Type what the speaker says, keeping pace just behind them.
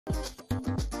It's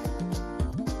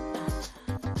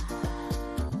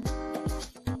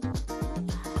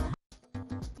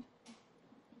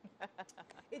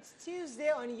Tuesday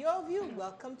on Your View.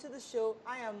 Welcome to the show.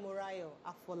 I am Murayo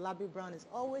Afolabi Brown. As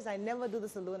always, I never do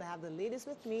this alone. I have the ladies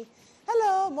with me.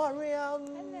 Hello, Mariam.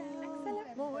 Hello.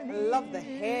 Excellent morning. I love the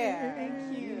hair.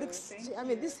 Thank you.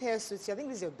 This hair suits you. I think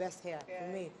this is your best hair for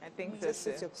me. I think it just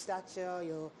suits your stature,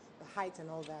 the height and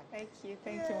all that. Thank you,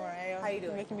 Murayo. How you doing?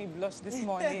 You're making me blush this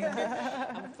morning.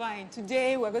 I'm fine.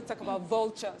 Today we're going to talk about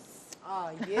vultures.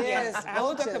 Ah, yes. I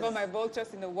haven't talked about my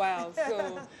vultures in a while,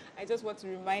 so I just want to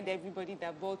remind everybody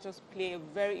that vultures play a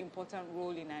very important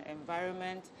role in our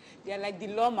environment. They are like the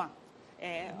llama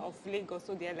of Lagos,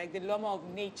 so they are like the llama of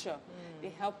nature. They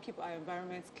help keep our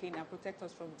environments clean and protect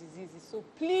us from diseases. So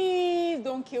please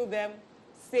don't kill them,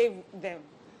 save them.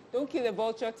 Don't kill a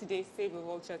vulture today, save a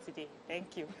vulture today.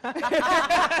 Thank you.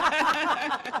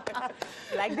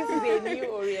 Like this is a new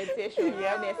orientation,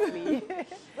 honestly.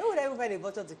 Where would I even find a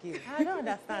vulture to kill? I don't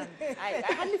understand. I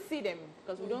hardly see them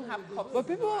because we don't have cops. But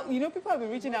people, people have been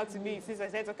reaching out to me since I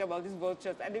started talking about these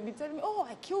vultures, and they've been telling me, oh,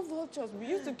 I kill vultures. We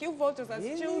used to kill vultures as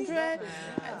children.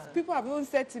 And people have even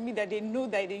said to me that they know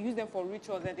that they use them for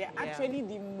rituals, that they're actually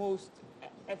the most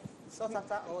sought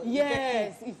after or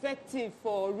effective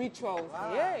for rituals.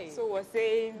 Wow. Yeah. So we're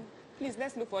saying, please,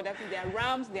 let's look for that. There are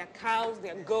rams, there are cows,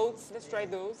 there are goats. Let's try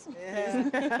those.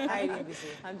 Yeah.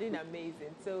 I'm doing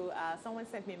amazing. So someone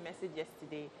sent me a message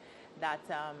yesterday that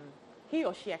he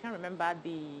or she, I can't remember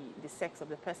the sex of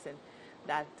the person,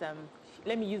 that,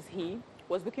 let me use he,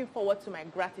 was looking forward to my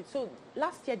gratitude. So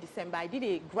last year, December, I did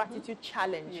a gratitude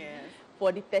challenge. Yes.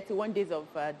 For the 31 days of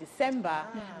December,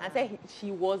 and said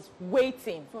she was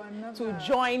waiting to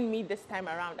join me this time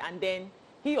around, and then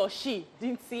he or she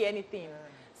didn't see anything.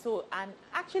 So, and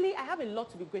actually I have a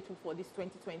lot to be grateful for this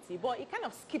 2020, but it kind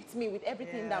of skipped me with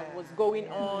everything that was going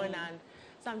on, and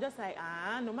so I'm just like,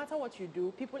 no matter what you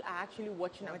do, people are actually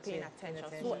watching and paying attention.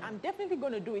 So I'm definitely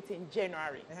going to do it in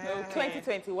January,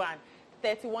 2021,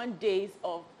 31 days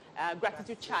of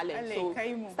gratitude challenge. So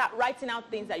start writing out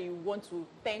things that you want to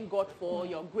thank God for,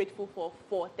 you're grateful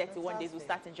for 31 days. Will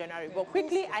start in January. But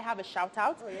quickly, I have a shout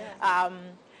out.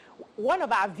 One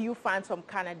of our view fans from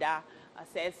Canada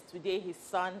says today his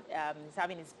son is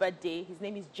having his birthday. His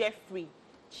name is Jeffrey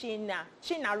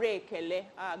Chinarekele.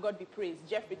 God be praised.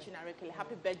 Jeffrey Chinarekele.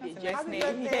 Happy birthday, Jeffrey.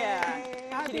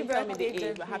 Happy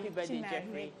birthday, Happy birthday,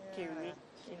 Jeffrey.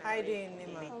 How you doing,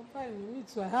 Nima? I'm fine. Me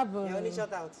too. I have you only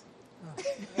shout out.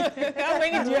 How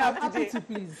many do you have today? Happy to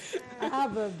please. I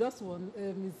have just one.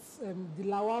 It's the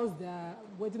Lawals, their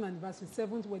wedding anniversary,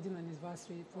 7th wedding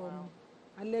anniversary from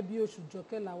Alebio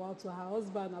Shujoke Lawal to her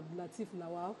husband Abdulatif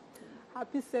Lawal.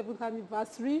 Happy 7th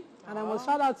anniversary. And I must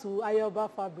shout out to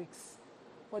Ayoba Fabrics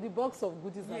for the box of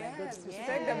goodies that I got to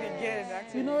Send them again,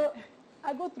 actually. You know,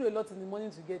 I go through a lot in the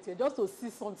morning to get here, just to see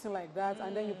something like that,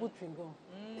 and then you put chewing gum.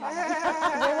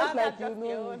 Almost like you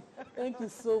know me. Thank you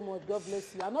so much. God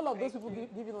bless you. And all of those people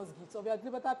giving us gifts. So we are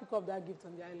better pick up that gift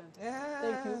on the island.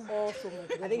 Thank you all so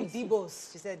much. I think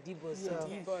Debos. She said Debos. So.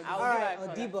 All right, or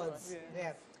Debos.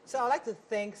 Yeah. So I'd like to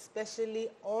thank especially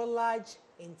Orlage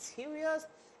Interiors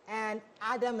and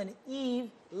Adam and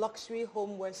Eve Luxury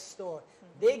Homeware Store.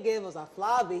 They gave us our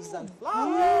flower bases and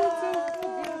flowers.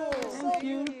 Thank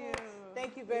you.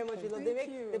 Thank you very much.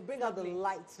 They bring out the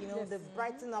lights, they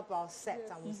brighten up our set,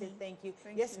 and we say thank you.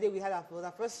 Yesterday we had our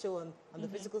first show on the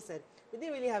physical set. We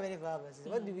didn't really have any flowers.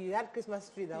 What did we had Christmas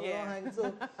tree that we all hung.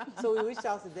 So we reached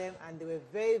out to them, and they were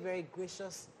very, very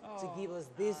gracious to give us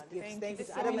these gifts. Thank you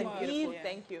to Adam and Eve.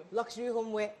 Thank you. Luxury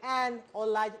Homeware and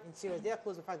Orlage Interiors. They are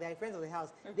close to the fact they are friends of the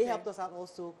house. They helped us out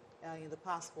also in the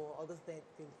past for other things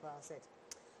for our set.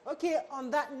 Okay, on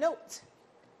that note,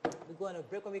 we go on a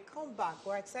break. When we come back,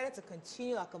 we're excited to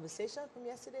continue our conversation from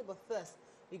yesterday, but first,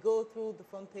 we go through the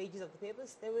front pages of the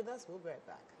papers. Stay with us. We'll be right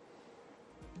back.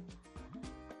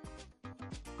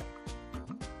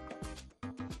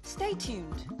 Stay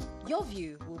tuned. Your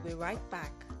View will be right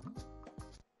back.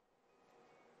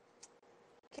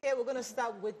 Okay, we're going to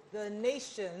start with The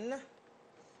Nation.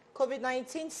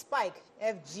 COVID-19 spike.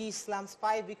 FG slams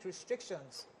 5-week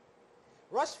restrictions.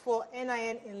 Rush for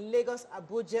NIN in Lagos,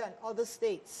 Abuja, and other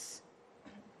states.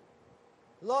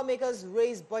 Lawmakers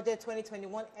raise budget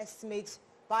 2021 estimates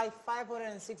by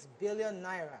 506 billion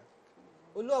naira.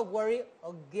 Oluwari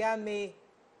Ogiame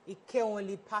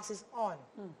Ikeonli passes on.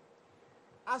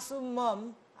 ASU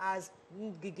mom as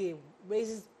Ngige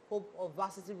raises hope of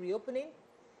varsity reopening.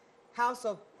 House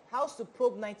to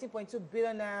probe 19.2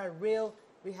 billion naira rail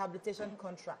rehabilitation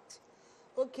contract.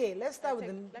 Okay, let's start with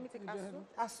Let me take ASU.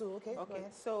 ASU. Okay. Okay,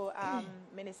 so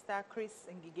Minister Chris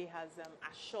Ngige has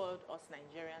assured us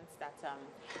Nigerians that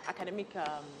academic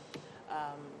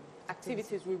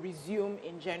activities will resume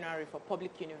in January for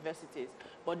public universities.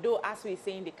 But though, as we're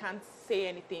saying, they can't say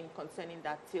anything concerning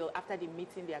that till after the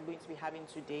meeting they are going to be having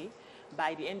today.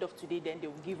 By the end of today, then they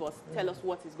will give us, tell us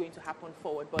what is going to happen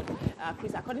forward. But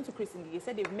Chris, according to Chris Ngige,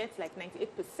 said they've met like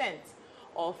 98%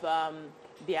 of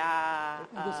their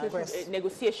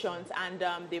negotiations, and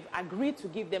they've agreed to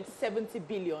give them 70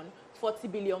 billion, 40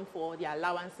 billion for their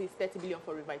allowances, 30 billion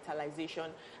for revitalization,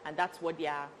 and that's what they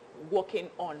are working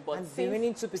on. But and the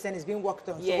remaining 2% is being worked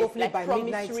on. Yes, so hopefully like by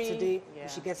midnight today, we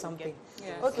should get something.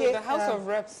 Okay. So the House of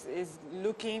Reps is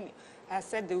looking, has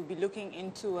said they will be looking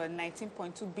into a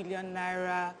 19.2 billion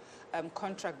naira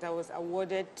contract that was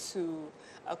awarded to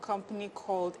a company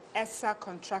called ESSA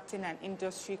Contracting and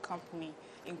Industry Company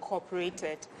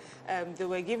Incorporated. They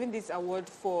were given this award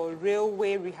for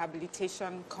railway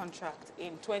rehabilitation contract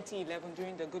in 2011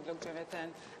 during the Goodluck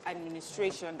Jonathan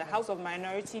administration. The House of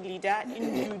Minority Leader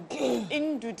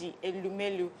Ndudi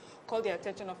Elumelu called the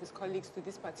attention of his colleagues to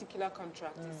this particular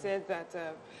contract. He said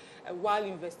that while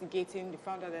investigating, they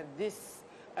found out that this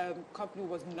company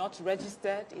was not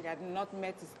registered. It had not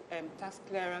met its tax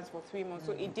clearance for 3 months.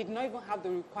 So it did not even have the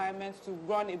requirements to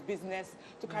run a business,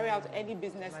 to carry out any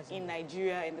business in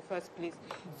Nigeria in the first place.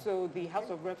 So the House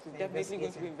of Reps is definitely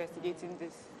going to be investigating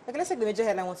this. Okay, let's take the major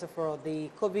headline once and for all. The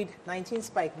COVID-19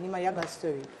 spike, Nima Yaga's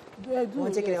story. I do,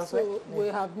 take it elsewhere? So we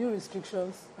have new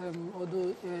restrictions,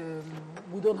 although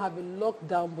we don't have a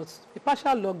lockdown, but a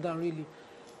partial lockdown really.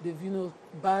 They've,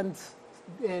 banned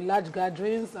large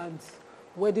gatherings and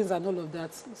weddings and all of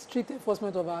that. Strict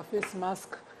enforcement of our face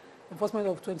mask, enforcement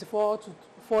of 12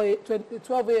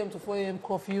 a.m. to 4 a.m.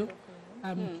 curfew.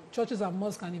 Churches and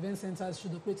mosques and event centers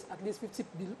should operate at least 50,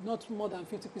 not more than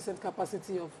 50%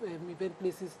 capacity of event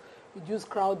places. Reduce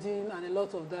crowding and a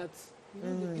lot of that.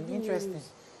 Interesting.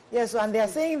 Yes, and they are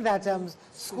saying that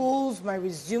schools might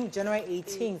resume January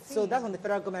 18th. So that's on the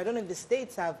federal government. I don't know if the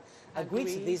states have agreed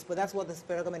to this, but that's what the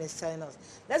federal government is telling us.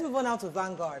 Let's move on now to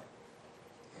Vanguard.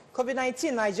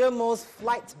 COVID-19, Nigeria most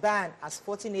flight ban as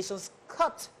 40 nations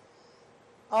cut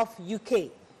off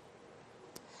UK.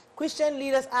 Christian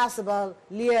leaders asked about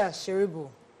Leah Sheribu.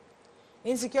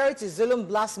 Insecurity, Zulum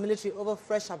blasts military over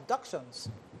fresh abductions.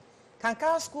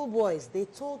 Kankara schoolboys, they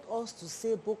told us to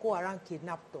say Boko Haram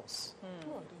kidnapped us.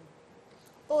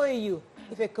 OAU,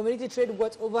 if a community trade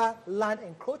works over land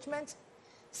encroachment.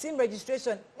 SIM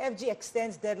registration, FG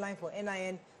extends deadline for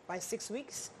NIN by 6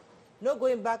 weeks. No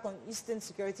going back on Eastern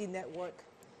Security Network,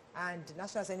 and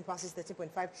National Assembly passes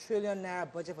 13.5 trillion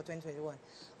naira budget for 2021.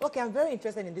 Okay, I'm very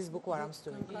interested in this Boko Haram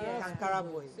story. Kankara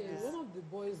boys. Yes. One of the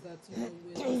boys that were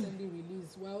recently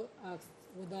released, while asked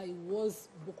whether it was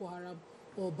Boko Haram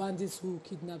or bandits who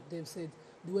kidnapped them, said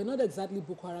they were not exactly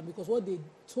Boko Haram, because what they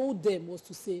told them was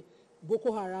to say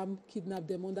Boko Haram kidnapped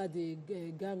them under the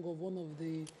gang of one of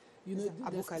the,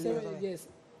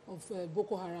 of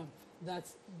Boko Haram. That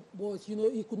was,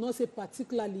 he could not say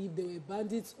particularly if they were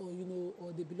bandits or,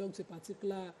 or they belonged to a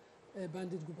particular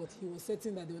bandit group, but he was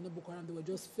certain that they were not Boko Haram. They were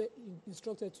just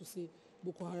instructed to say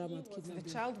Boko Haram and kidnapped them. The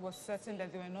child was certain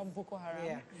that they were not Boko Haram.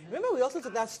 Yeah. Remember, we also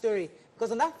took that story,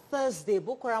 because on that Thursday,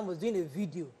 Boko Haram was doing a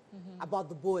video about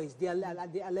the boys, the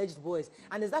alleged boys.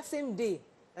 And it's that same day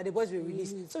that the boys were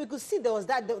released. So we could see there was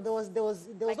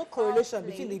no correlation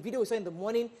between the video we saw in the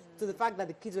morning to the fact that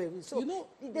the kids were released. So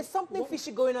there's something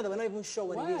fishy going on that we're not even sure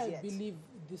what it is yet. Why I believe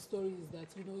the story is that,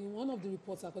 in one of the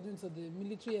reports, according to the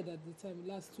military head at the time,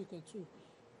 last week or two,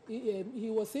 he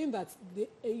was saying that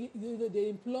they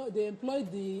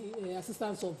employed the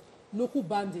assistance of local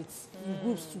bandits in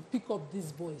groups to pick up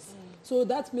these boys. So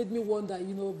that made me wonder,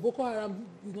 Boko Haram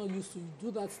used to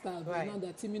do that style, but now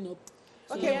they're teaming up.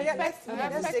 Okay,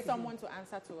 let's take someone to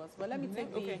answer to us. But let me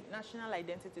take the national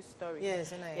identity story.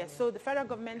 Yes, so the federal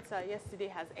government yesterday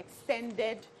has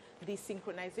extended the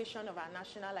synchronization of our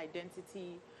national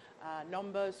identity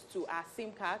numbers to our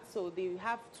SIM cards. So they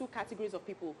have two categories of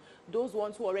people. Those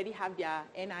ones who already have their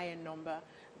NIN number,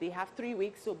 they have 3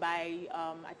 weeks. So by,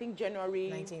 I think,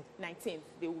 January 19th,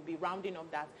 they will be rounding up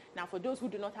that. Now, for those who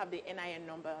do not have the NIN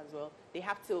number as well, they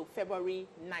have till February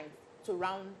 9th to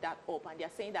round that up. And they're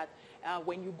saying that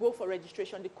when you go for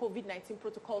registration, the COVID-19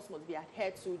 protocols must be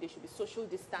adhered to. There should be social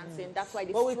distancing. That's why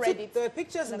they spread it. There were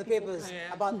pictures in the papers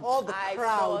about all the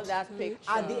crowd that picture.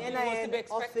 at the NIN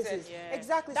offices.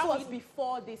 Exactly. That was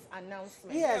before this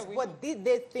announcement. Yes, but did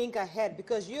they think ahead?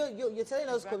 Because you're telling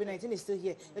us COVID-19 is still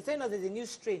here. You're telling us there's a new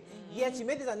strain. Yet you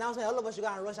made this announcement, all of us should go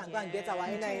and rush and go and get our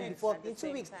NIN before in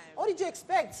 2 weeks. What did you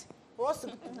expect? For us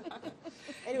to...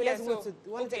 Anyway, let's move to...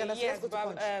 You want to take another... Yes, let's go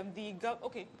to Punch.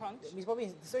 Okay, Punch. It's probably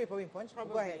in Punch.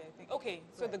 Probably, Go ahead. I think. Okay,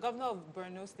 so the governor of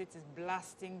Borno State is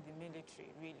blasting the military,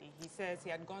 really. He says he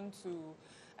had gone to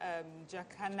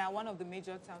Jakana, one of the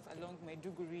major towns along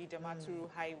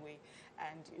Maiduguri-Damaturu Highway,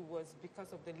 and it was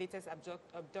because of the latest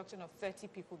abduction of 30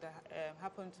 people that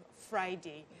happened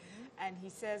Friday. And he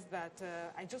says that,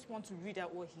 I just want to read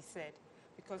out what he said,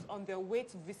 because on their way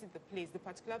to visit the place, the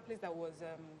particular place that was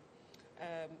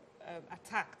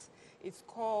attacked, it's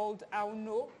called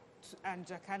Auno and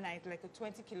Jakana. It's like a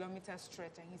 20-kilometer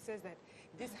stretch, and he says that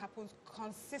this happens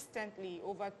consistently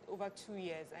over 2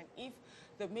 years, and if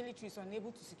the military is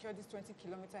unable to secure this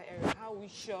 20-kilometer area, how are we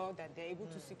sure that they're able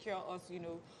to secure us,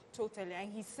 totally?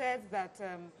 And he says that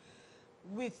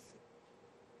with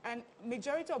a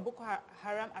majority of Boko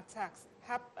Haram attacks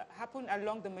happen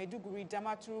along the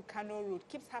Maiduguri-Damaturu-Kano road,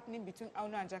 keeps happening between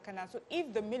Auno and Jakana. So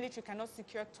if the military cannot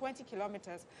secure 20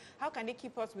 kilometers, how can they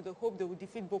keep us with the hope they will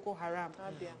defeat Boko Haram?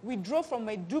 We drove from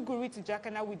Maiduguri to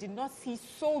Jakana. We did not see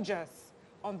soldiers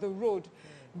on the road.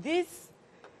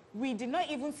 We did not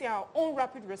even see our own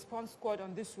rapid response squad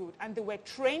on this road, and they were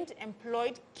trained,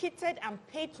 employed, kitted, and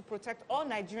paid to protect all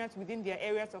Nigerians within their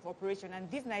areas of operation. And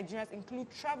these Nigerians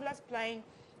include travelers plying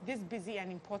these busy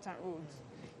and important roads.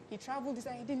 He traveled this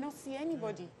and he did not see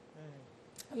anybody.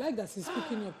 I like that he's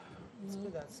speaking up.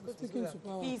 Speaking to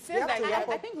power. He says that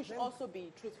I think we should also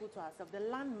be truthful to ourselves. The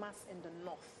land mass in the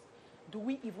north, do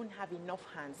we even have enough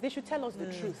hands? They should tell us the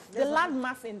truth. The land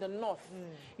mass in the north,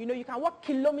 you can walk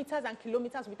kilometers and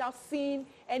kilometers without seeing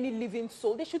any living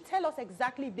soul. They should tell us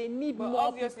exactly if they need more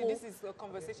obviously people. this is a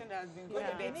conversation that has been going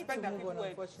Yeah. on. They We need expect to that move people on, were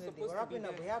unfortunately. supposed We're to be wrapping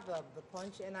up. there. We have the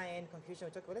Punch, NIN confusion.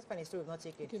 Let's find a story we've not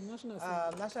taken. Okay, National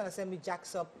Assembly. National Assembly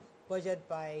jacks up budget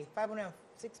by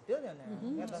 506 billion naira.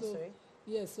 We have that story.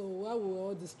 Yes, so while we were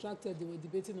all distracted, they were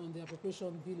debating on the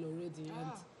appropriation bill already,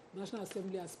 and National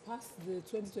Assembly has passed the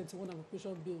 2021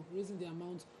 appropriation bill, raising the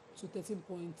amount to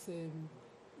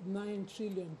 13.9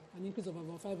 trillion, an increase of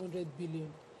about 500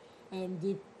 billion.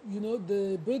 The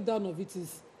breakdown of it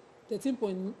is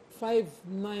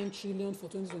 13.59 trillion for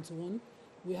 2021.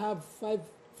 We have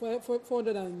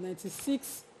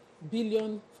 496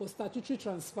 billion for statutory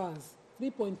transfers.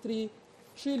 3.3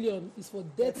 trillion is for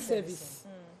debt service.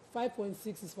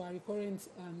 5.6 is for our recurrent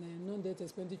and non-debt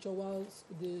expenditure, while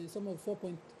the sum of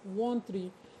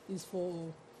 4.13 is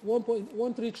for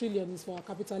 1.13 trillion is for our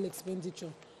capital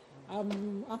expenditure.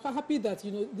 I'm happy that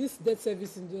this debt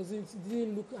service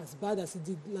didn't look as bad as it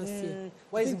did last year.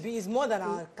 Well, it's more than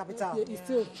our capital.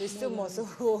 It's still more. So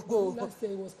last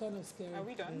year it was kind of scary. Are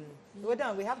we done? We're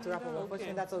done. We have to wrap up.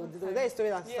 Unfortunately, that's all. There is a story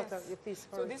that started. Yeah, please.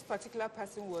 So this particular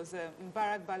person was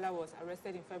Mubarak Bala was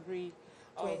arrested in February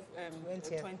of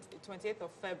 28th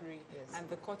of February, and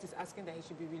the court is asking that he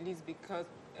should be released because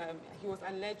he was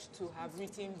alleged to have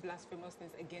written blasphemous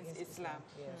things against Islam.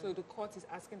 So the court is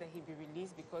asking that he be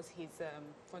released because his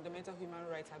fundamental human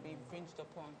rights have been infringed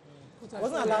upon.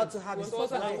 Wasn't allowed to have his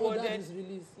also awarded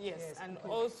release. And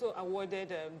also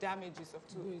awarded damages of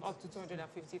up to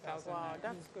 250,000. Wow,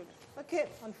 that's good. Okay,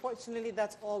 unfortunately,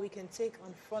 that's all we can take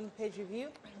on Front Page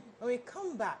Review. When we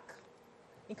come back,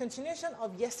 in continuation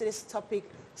of yesterday's topic,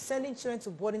 sending children to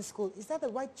boarding school, is that the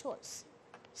right choice?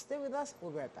 Stay with us.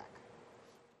 We'll be right back.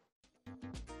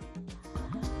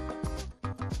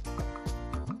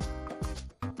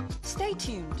 Stay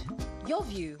tuned. Your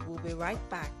View will be right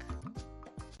back.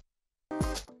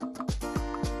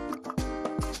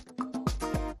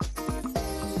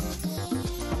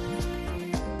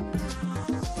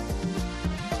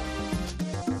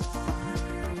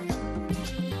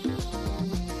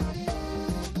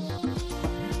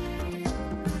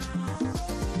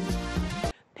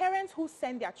 Who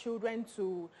send their children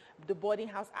to the boarding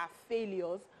house are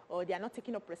failures, or they are not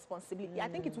taking up responsibility. I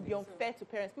think it would be unfair to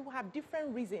parents. People have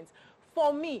different reasons.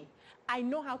 For me, I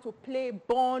know how to play,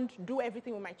 bond, do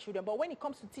everything with my children. But when it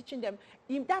comes to teaching them,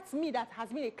 that's me that has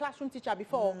been a classroom teacher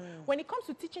before. When it comes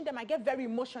to teaching them, I get very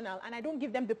emotional and I don't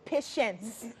give them the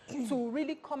patience to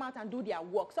really come out and do their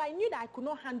work. So I knew that I could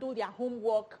not handle their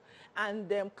homework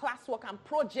and classwork and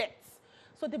projects.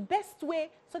 So the best way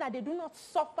so that they do not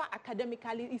suffer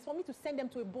academically is for me to send them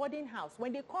to a boarding house.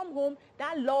 When they come home,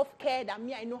 that love, care that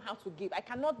I know how to give. I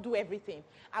cannot do everything.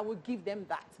 I will give them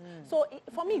that. So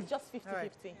for me, it's just 50-50. I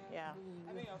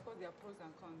mean, of course, there are pros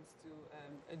and cons to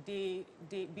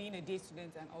being a day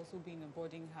student and also being a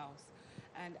boarding house.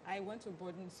 And I went to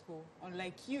boarding school.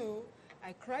 Unlike you,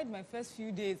 I cried my first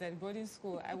few days at boarding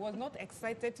school. I was not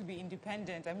excited to be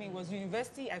independent. I mean, it was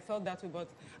university, I felt that way, but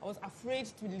I was afraid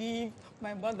to leave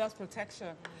my mother's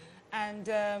protection. And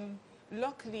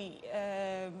luckily,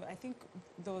 I think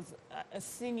there was a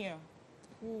senior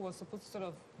who was supposed to sort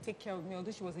of take care of me,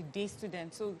 although she was a day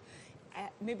student. So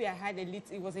maybe I had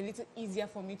it was a little easier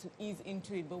for me to ease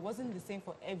into it, but it wasn't the same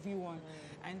for everyone.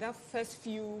 And that first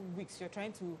few weeks, you're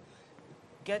trying to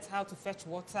get how to fetch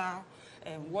water,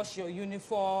 wash your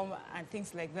uniform, and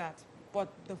things like that. But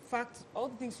the fact, all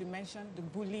the things you mentioned, the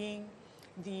bullying,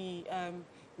 the,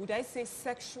 would I say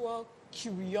sexual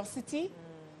curiosity,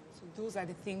 so those are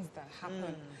the things that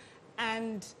happen.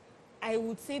 And I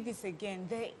would say this again,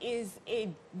 there is a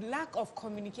lack of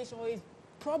communication or a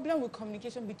problem with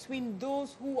communication between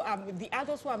those who are, the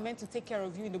adults who are meant to take care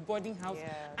of you in the boarding house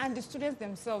and the students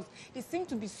themselves. They seem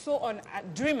to be so on,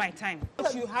 during my time,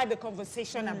 which you had a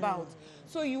conversation about.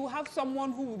 So you have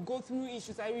someone who would go through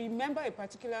issues. I remember a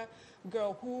particular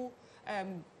girl who,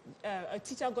 a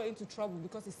teacher got into trouble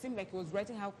because it seemed like he was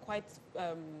writing her quite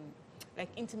like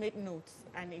intimate notes,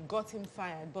 and it got him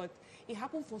fired. But it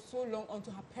happened for so long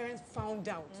until her parents found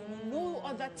out. You know, no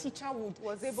other teacher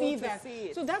was able to see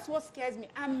it. So that's what scares me.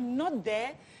 I'm not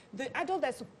there. The adult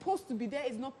that's supposed to be there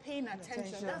is not paying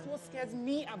attention. That's what scares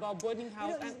me about boarding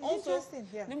house. You know, and also,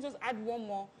 let me just add one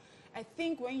more. I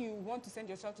think when you want to send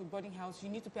your child to boarding house, you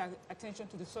need to pay attention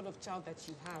to the sort of child that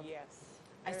you have. Yes.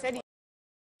 I said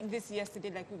this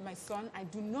yesterday, like with my son, I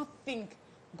do not think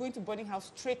going to boarding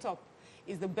house straight up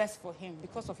is the best for him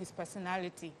because of his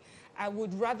personality. I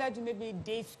would rather do maybe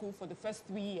day school for the first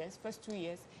 2 years.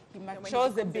 He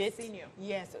matures a bit.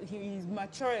 Yes, he's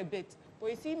mature a bit. But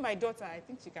you see, my daughter, I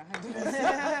think she can handle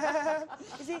it.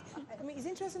 You see, I mean, it's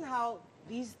interesting how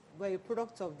these were a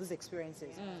product of these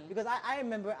experiences. Because I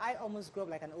remember I almost grew up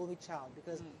like an only child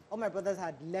because all my brothers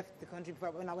had left the country before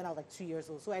when I was like 2 years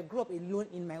old. So I grew up alone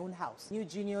in my own house, new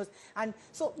juniors. And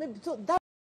so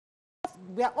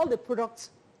we are all the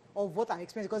products of what I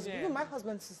experienced. Because even my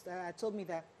husband's sister told me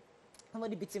that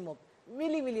somebody beat him up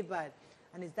really, really bad.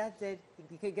 And his dad said,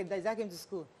 his dad came to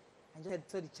school and just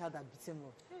told the child that beat him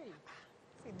up. Hey.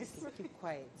 This keep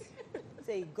quiet.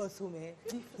 Say he goes home,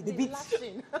 the beat.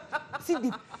 See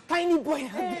the tiny boy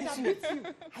that beat you.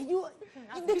 Are you?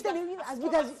 Next time as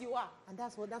big as you are. And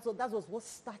that was what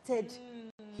started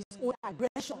his own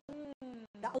aggression.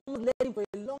 That almost led him for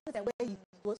a long time where he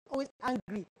was always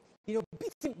angry. You know,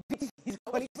 beating his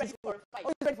colleagues. Always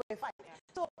ready for a fight.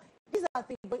 So these are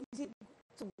things, but you see,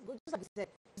 so just like you said,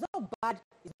 it's not bad,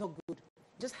 it's not good.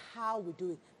 Just how we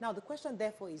do it. Now the question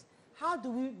therefore is, how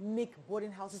do we make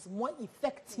boarding houses more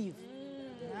effective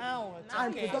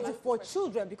and productive for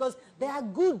children? Because they are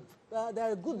good,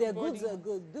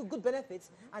 good benefits,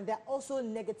 and they're also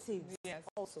negative. Yes.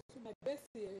 Also. So my best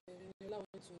year, Nela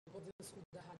went to a boarding school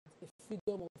that had the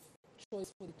freedom of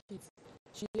choice for the kids.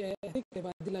 She, I think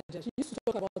about Dilaja, she used to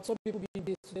talk about some people being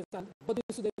day students and boarding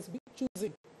students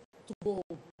choosing to go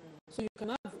home. So you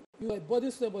are a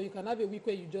boarding student, but you can have a week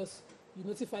where you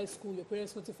notify school, your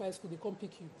parents notify school, they come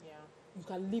pick you. Yeah. You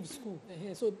can leave school.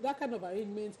 So that kind of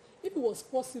arrangement, if it was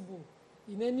possible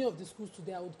in any of the schools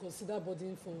today, I would consider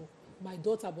boarding for my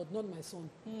daughter, but not my son.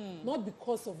 Not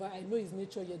because of I know his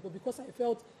nature yet, but because I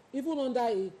felt even under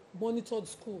a monitored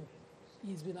school,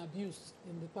 he's been abused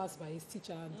in the past by his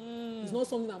teacher. And it's not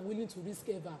something I'm willing to risk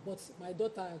ever. But my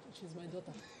daughter, she's my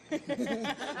daughter.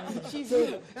 She's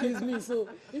me. So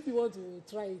if you want to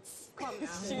try it, come now.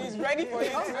 She's ready for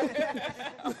it.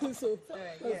 So,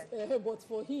 but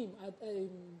for him,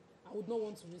 I would not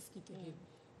want to risk it again.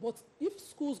 But if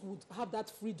schools would have that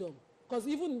freedom, because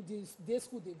even this day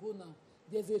school they go now,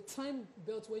 there's a time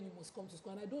belt when you must come to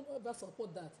school, and I don't ever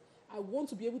support that. I want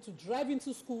to be able to drive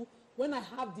into school when I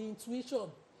have the intuition.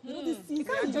 You know, you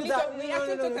can't do that. We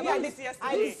actually talked about this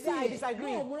yesterday. I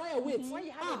disagree. No, Mariah, wait. When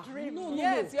you have a dream. No,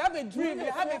 yes, you have a dream.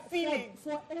 You have a feeling.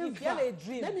 Forever. If you have a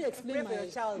dream, let me explain for your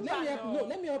child.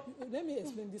 Let me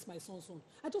explain this my son's son.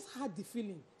 I just had the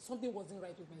feeling something wasn't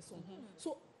right with my son.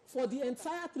 So for the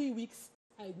entire 3 weeks,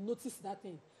 I noticed that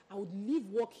thing. I would leave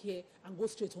work here and go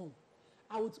straight home.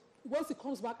 Once he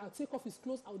comes back, I'll take off his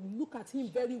clothes. I would look at him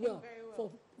very well.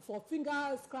 For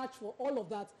finger scratch, for all of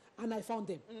that, and I found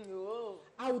them.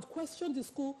 I would question the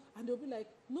school, and they'll be like,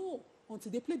 no,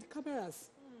 until they play the cameras.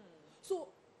 So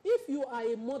if you are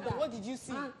a mother... And what did you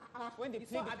see when they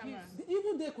played the cameras?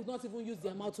 Even they could not even use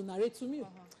their mouth to narrate to me.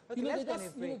 Okay, let's go on a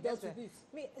break.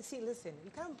 Listen,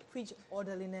 we can't preach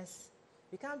orderliness.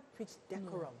 We can't preach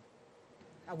decorum.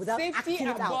 Without safety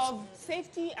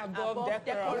above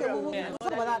decorum. Okay, we'll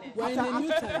talk about that.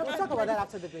 We'll talk about that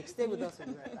after the break. Stay with us. We'll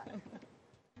be right back.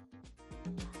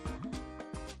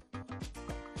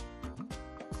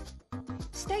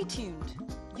 Stay tuned.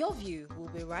 Your View will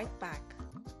be right back.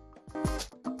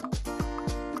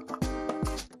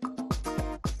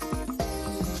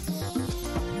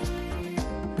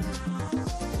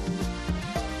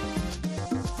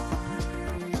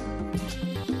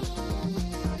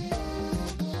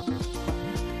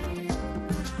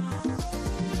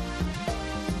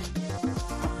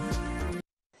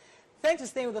 thanks for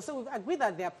staying with us. So we've agreed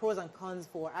that there are pros and cons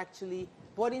for actually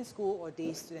boarding school or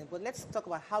day student. But let's talk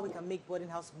about how we can make boarding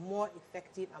house more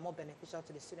effective and more beneficial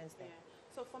to the students there.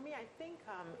 Yeah. So for me, I think,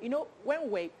 you know,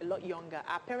 when we're a lot younger,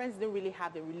 our parents didn't really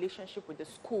have a relationship with the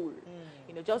school.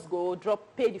 You know, just go,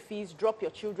 pay the fees, drop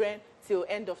your children till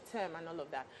end of term and all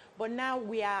of that. But now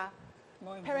we are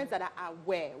parents that are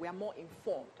aware, we are more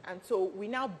informed. And so we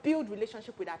now build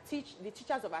relationship with the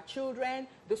teachers of our children,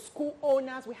 the school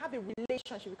owners. We have a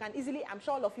relationship. We can easily, I'm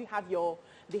sure all of you have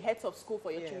the heads of school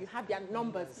for your children. You have their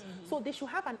numbers. So they should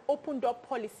have an open door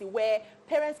policy where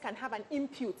parents can have an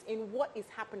input in what is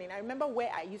happening. I remember where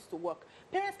I used to work.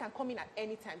 Parents can come in at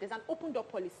any time. There's an open door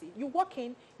policy. You walk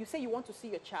in, you say you want to see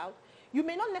your child. You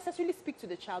may not necessarily speak to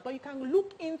the child, but you can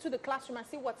look into the classroom and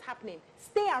see what's happening.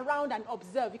 Stay around and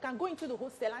observe. You can go into the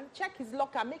hostel and check his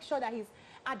locker, make sure that he's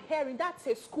adhering. That's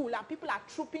a school, and people are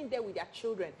trooping there with their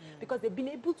children because they've been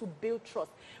able to build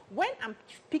trust. When I'm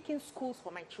picking schools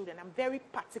for my children, I'm very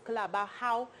particular about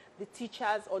how the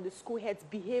teachers or the school heads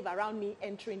behave around me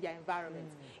entering their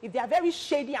environment. If they are very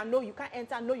shady and no, you can't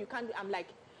enter, no, you can't, I'm like,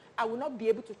 I will not be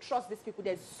able to trust these people.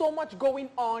 There's so much going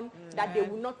on that they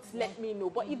will not let me know.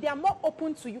 But if they are more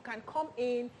open to, you can come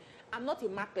in. I'm not a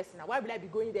mad person now. Why would I be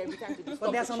going there every time to disturb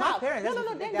But there's some mad parents. No.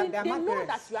 Then they know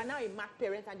that you are now a mad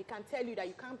parent, and they can tell you that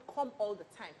you can't come all the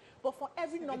time. But for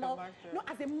every normal,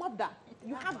 as a mother,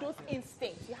 you have those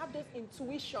instincts, you have those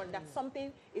intuition that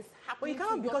something is happening. But you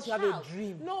can't because you have a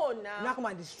dream. No, You're not come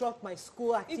and disrupt my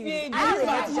school activities. I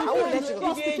won't let you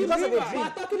go because of a dream. We are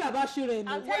talking about children.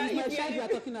 I'm telling It's you, my child we are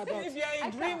talking about. If you're a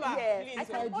dreamer, I please.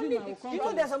 can only You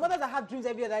know, there's some mothers that have dreams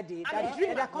every other day.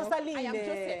 They're constantly I am in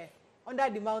Joseph. under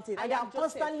the mountain, and they are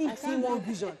constantly seeing one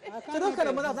vision. So those kind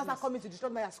of mothers that are coming to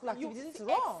disrupt my school activities, it's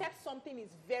wrong. Except something is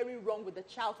very wrong with the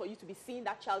child for you to be seeing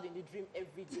that child in the dream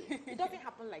every day. It doesn't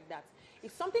happen like that.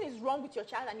 If something is wrong with your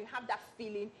child and you have that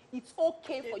feeling, it's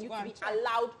okay for you to be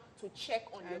allowed to check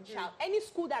on your child. Any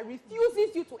school that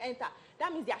refuses you to enter,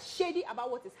 that means they are shady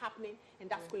about what is happening in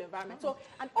that school environment. So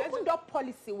an open door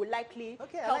policy will likely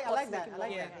help I like us that. make I it like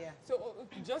more that. Yeah. So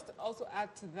just also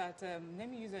add to that, let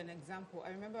me use an example. I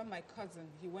remember my cousin,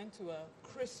 he went to a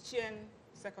Christian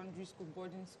secondary school,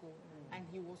 boarding school, and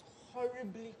he was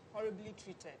horribly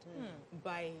treated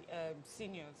by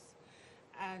seniors.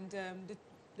 And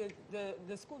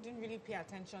the school didn't really pay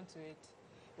attention to it.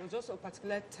 It was just a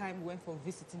particular time we went for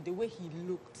visiting. The way he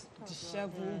looked,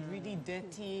 disheveled, really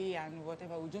dirty and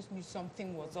whatever, we just knew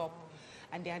something was up.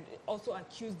 And they had also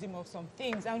accused him of some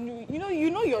things. And you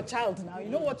know your child now, you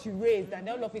know what you raised, and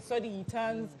all of a sudden he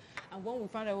turns, and when we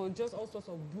found out it was just all sorts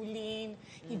of bullying,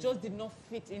 he just did not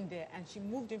fit in there. And she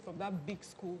moved him from that big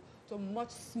school to a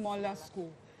much smaller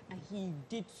school, and he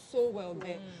did so well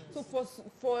there. So for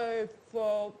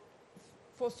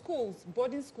schools,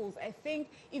 boarding schools, I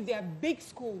think if they are big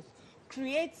schools,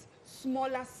 create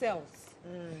smaller cells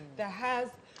that has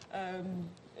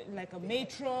like a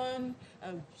matron,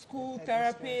 a school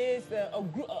therapist, a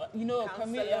group,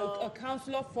 a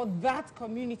counselor for that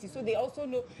community. So they also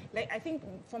know, like I think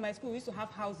for my school we used to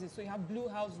have houses. So you have blue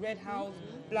house, red house,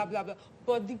 blah, blah, blah.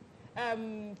 But the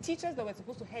teachers that were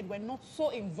supposed to head were not so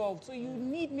involved. So you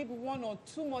need maybe 1 or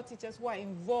 2 more teachers who are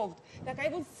involved that can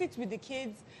even sit with the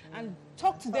kids and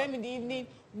talk to them in the evening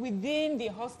within the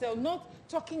hostel, not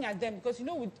talking at them, because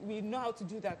we know how to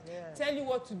do that. Tell you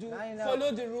what to do,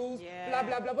 follow the rules, blah,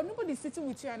 blah, blah. But nobody's sitting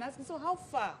with you and asking, so how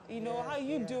far? How are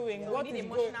you doing? What is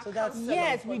going on? So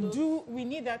yes, we do. We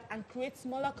need that and create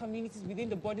smaller communities within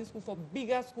the boarding school for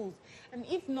bigger schools. And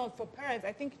if not, for parents,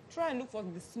 I think try and look for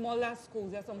the smaller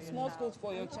schools. There are some small schools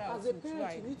for your child. As a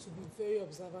parent, you need to be very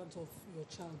observant of your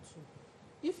child too.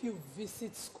 If you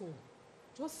visit school,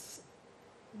 just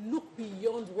look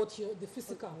beyond what the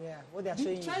physical. What they are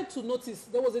showing you. Try to notice.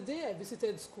 There was a day I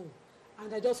visited school,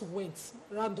 and I just went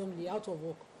randomly out of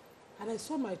work, and I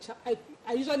saw my child.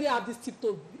 I usually have this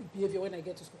tiptoe behavior when I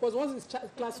get to school, because once this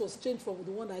class was changed from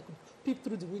the one that I could peep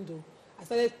through the window, I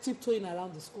started tiptoeing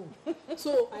around the school.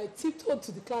 So I tiptoed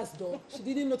to the class door. She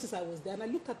didn't notice I was there, and I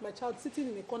looked at my child sitting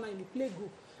in a corner in the play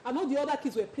group, and all the other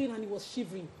kids were playing, and he was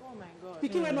shivering. Oh my God.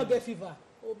 Pikin will not get fever.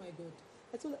 Oh my God.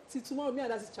 I told her, see, tomorrow, me and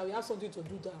that child, we have something to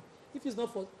do there. If it's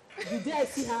not for the day I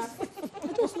see her, I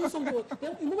just know something.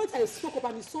 Then the moment I spoke up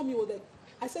and he saw me, was like,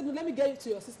 I said, no, let me get you to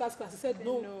your sister's class. He said,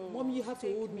 no, Mommy, you have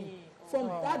to hold me. From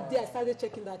that day, I started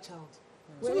checking that child.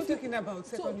 So we're talking about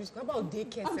secondary school, about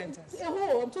daycare centers.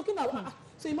 I'm talking about.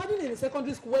 So imagine in the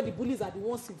secondary school where the bullies are the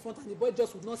ones in front and the boy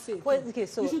just would not say. Okay,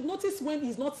 so you should notice when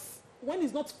he's not when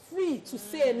he's not free to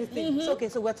say anything. So, okay,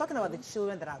 so we're talking about the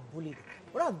children that are bullied.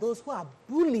 What are those who are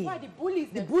bullied? Why the bullies?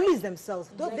 The bullies themselves.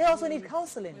 They also need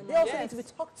counseling. They also need to be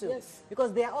talked to. Yes.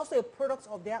 Because they are also a product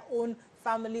of their own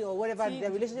family or whatever,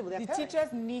 their relationship with their parents. The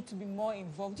teachers need to be more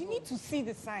involved. You need to see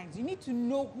the signs. You need to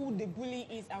know who the bully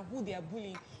is and who they are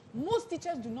bullying. Most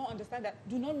teachers do not understand that,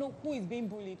 do not know who is being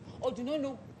bullied, or do not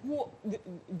know who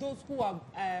those who are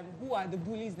the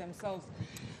bullies themselves.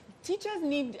 Teachers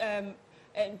need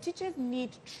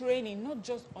training, not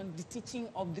just on the teaching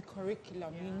of the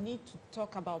curriculum. We need to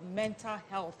talk about mental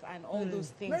health and all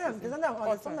those things. Miriam, there's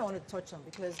something I want to touch on,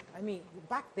 because, I mean,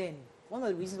 back then, one of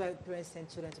the reasons why parents send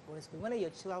children to boarding school, we wanted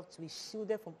your child to be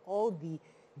shielded from all the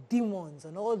demons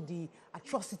and all the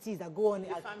atrocities that go on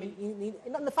in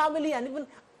the family and even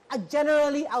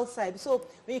generally outside. So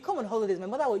when you come on holidays, my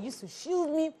mother used to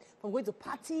shield me from going to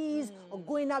parties or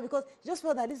going out, because she just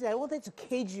felt that I wanted to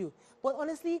cage you. But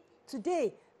honestly,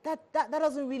 today, that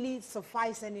doesn't really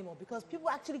suffice anymore, because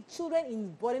children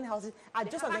in boarding houses are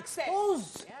just as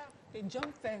exposed. Yeah. They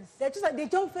jump fence. They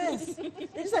jump fence.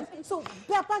 So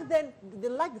back then, they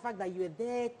liked the fact that you were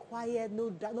there, quiet,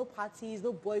 no parties,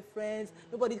 no boyfriends,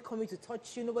 nobody coming to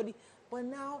touch you, nobody. But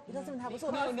now it doesn't even happen. So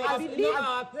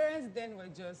Our parents then were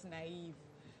just naive.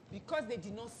 Because they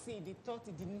did not see, they thought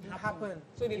it didn't happen.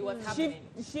 So they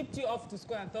shipped you off to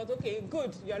school and thought, okay,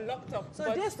 good, you're locked up. So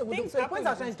the point I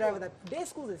was trying to drive was that day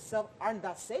schools itself aren't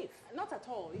that safe. Not at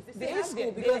all. It's the Day same.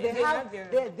 school, because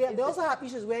they also have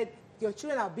issues where your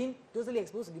children have been totally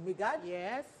exposed to the brigade.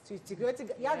 Yes. To security.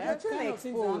 Your children are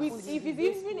exposed. If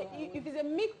it's a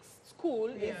mixed school,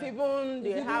 it's even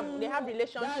they have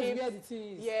relationships. That's where the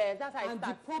thing is. Yeah, that's how it And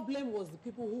starts. the problem was the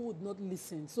people who would not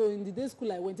listen. So in the day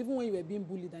school I went, even when you were being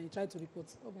bullied and you tried to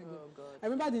report. Oh my God. I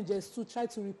remember in JS2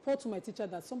 tried to report to my teacher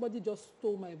that somebody just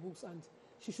stole my books and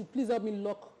she should please help me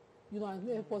lock, and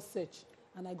help us search.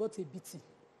 And I got a beating.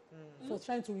 For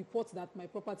trying to report that my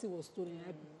property was stolen.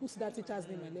 I put that teacher's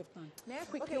name in my left hand.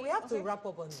 Okay, we have to wrap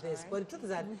up on this. But the truth is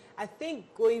that I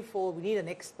think going forward, we need an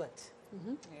expert.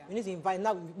 We need to invite.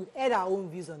 Now, we've aired our own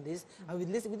views on this. And we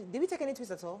listened. Did we take any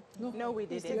tweets at all? No, we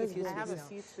didn't. I have a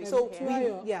few tweets. So, go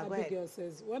ahead.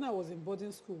 Says, when I was in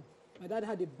boarding school, my dad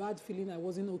had a bad feeling I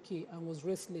wasn't okay and was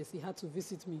restless. He had to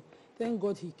visit me. Thank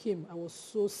God he came. I was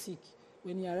so sick.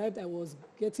 When he arrived, I was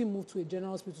getting moved to a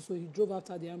general hospital, so he drove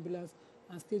after the ambulance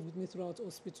and stayed with me throughout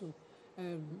hospital.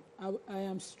 I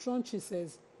am strong, she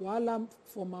says. Wahala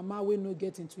for mama we no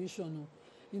get intuition. No.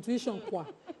 Intuition kwa.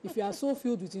 If you are so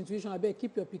filled with intuition, I bet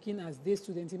keep your picking as day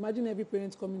student. Imagine every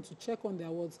parent coming to check on their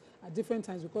wards at different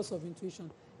times because of intuition.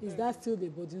 Is that still the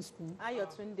boarding school?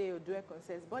 Ayotunde Oduekon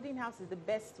says, boarding house is the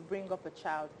best to bring up a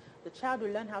child. The child will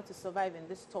learn how to survive in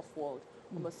this tough world.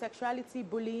 Homosexuality,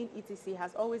 bullying, etc.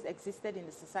 has always existed in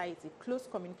the society. Close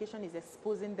communication is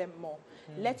exposing them more.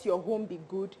 Let your home be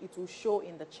good. It will show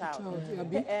in the child.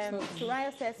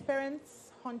 Soraya says,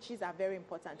 parents' hunches are very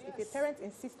important. If a parent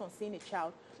insists on seeing a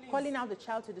child, calling out the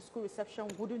child to the school reception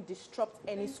wouldn't disrupt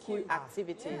any school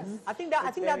activity. I think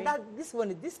that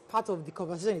this part of the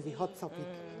conversation is a hot topic,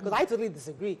 because I totally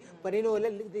disagree. But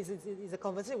this is a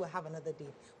conversation we'll have another day.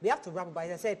 We have to wrap up.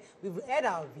 As I said, we've aired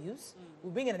our views.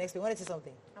 We'll bring in an expert. You want to say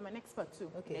something? I'm an expert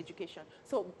too in education.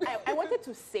 So I wanted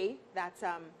to say that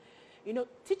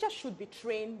teachers should be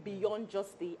trained beyond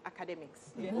just the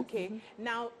academics. Okay.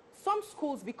 Now, some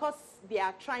schools, because they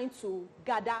are trying to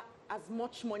gather as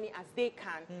much money as they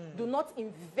can, do not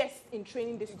invest in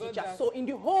training this teacher. So in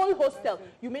the whole hostel,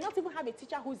 you may not even have a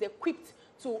teacher who's equipped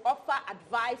to offer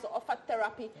advice or offer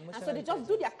therapy. And so they just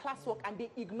do their classwork and they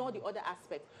ignore the other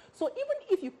aspects. So even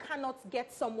if you cannot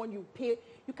get someone you pay,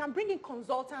 you can bring in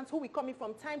consultants who will come in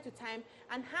from time to time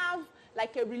and have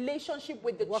like a relationship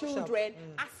with the children,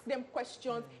 ask them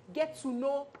questions, get to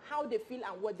know how they feel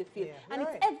and what they feel. And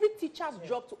it's every teacher's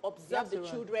job to observe the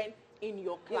children in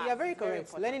your class. You're very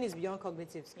correct. Learning is beyond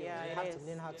cognitive skills. Yeah, you have to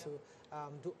learn how to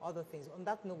do other things. On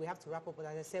that note, we have to wrap up. But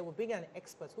as I said, we'll bring in an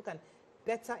expert who can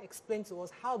better explain to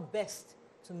us how best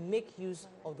to make use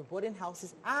of the boarding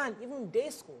houses and even day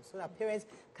schools, so that parents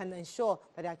can ensure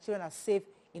that their children are safe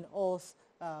in all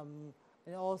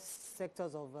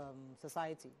sectors of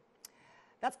society.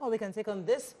 That's all we can take on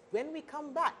this. When we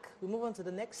come back, we move on to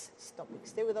the next topic.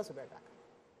 Stay with us. We'll be right back.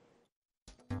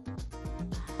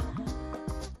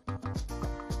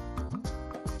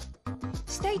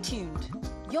 Stay tuned.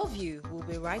 Your View will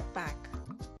be right back.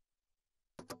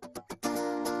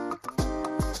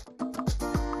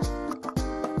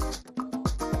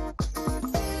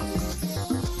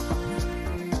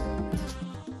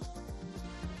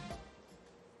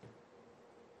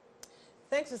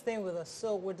 Thanks for staying with us.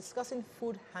 So we're discussing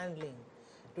food handling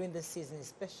during this season,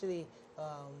 especially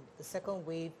the second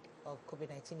wave of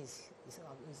COVID-19 is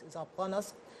upon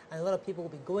us, and a lot of people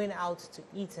will be going out to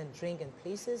eat and drink in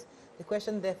places. The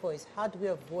question, therefore, is how do we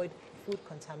avoid food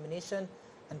contamination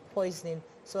and poisoning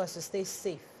so as to stay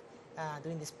safe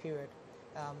during this period?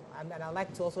 And I'd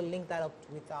like to also link that up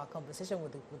with our conversation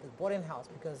with the boarding house,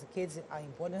 because the kids are in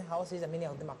boarding houses and many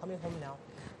of them are coming home now.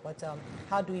 But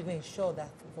how do we even ensure that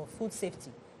for food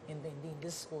safety in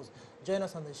these schools? Join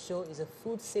us on the show is a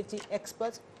food safety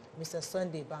expert, Mr.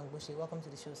 Sunday Bangbushi. Welcome to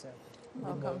the show, sir.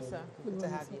 Welcome, sir. Good to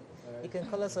have you. You can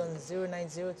call us on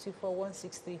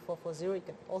 090-241-63440. You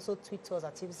can also tweet to us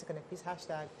at TVC Connect, please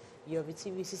hashtag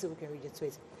YourVTVC so we can read your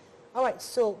tweet. All right,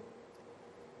 so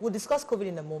we'll discuss COVID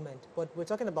in a moment, but we're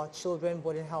talking about children,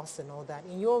 boarding house and all that.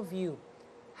 In your view,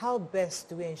 how best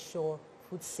do we ensure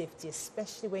food safety,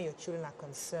 especially when your children are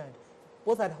concerned,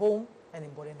 both at home and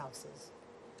in boarding houses?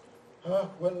 Well,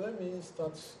 let me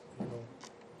start,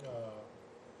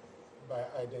 by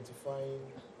identifying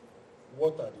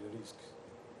what are the risks.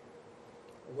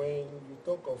 When you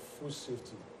talk of food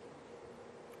safety,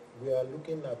 we are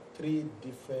looking at 3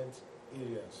 different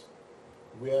areas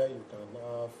where you can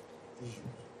have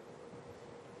issues.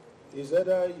 Is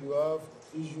either you have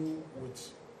issue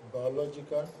with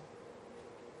biological,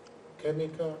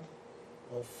 chemical,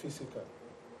 or physical.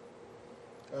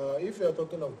 If you are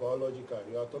talking of biological,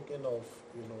 you are talking of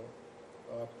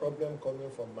a problem coming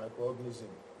from microorganism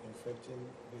infecting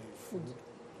the food.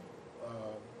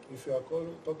 If you are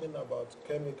talking about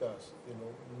chemicals,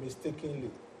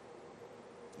 mistakenly,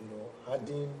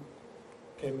 adding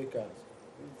chemicals.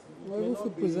 Or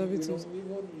food preservatives. It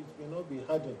may not be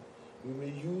hardened. You may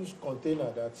use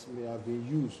container that may have been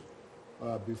used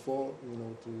before,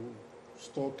 to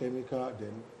store chemical.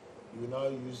 Then you now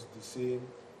use the same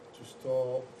to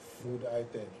store food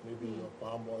items, maybe your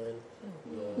palm oil,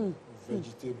 your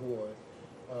vegetable oil.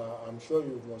 I'm sure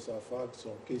you must have had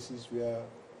some cases where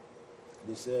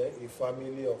they say a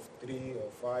family of 3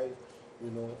 or 5,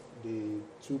 they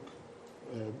took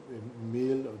a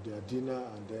meal or their dinner,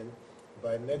 and then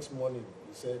by next morning,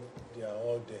 he said they are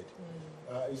all dead.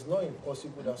 It's not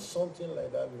impossible that something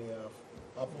like that may have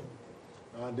happened.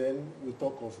 And then we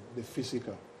talk of the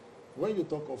physical. When you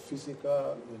talk of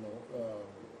physical,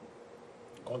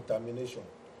 contamination,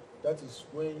 that is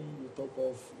when you talk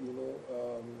of,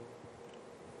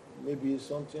 maybe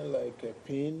something like a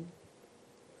pin,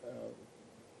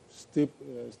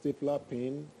 stapler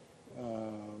pin,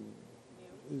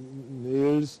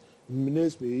 nails.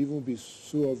 Nails may even be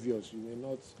so obvious, you may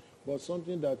not, but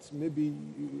something that maybe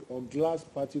on glass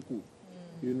particle,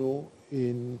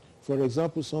 for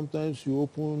example, sometimes you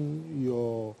open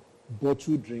your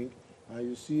bottle drink and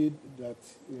you see that,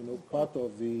 part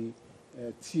of the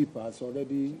tip has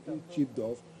already chipped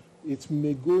off. It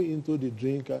may go into the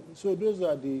drink. So those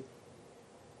are the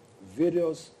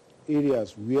various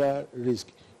areas where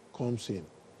risk comes in.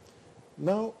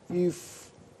 Now, if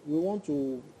we want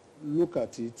to look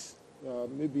at it,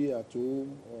 maybe at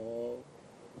home or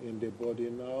in the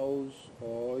boarding house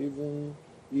or even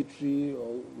eatery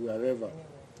or wherever,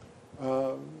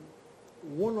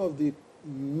 one of the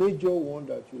major ones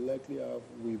that you likely have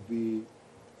will be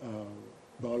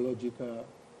biological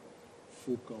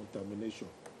food contamination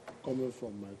coming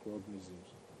from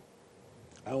microorganisms.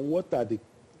 And what are the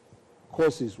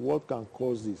causes? What can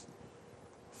cause this?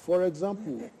 For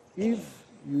example, if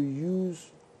you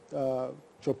use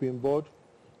chopping board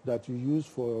that you use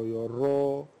for your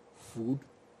raw food,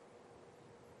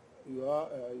 you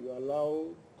allow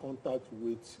contact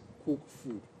with cooked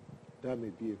food, that may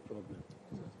be a problem.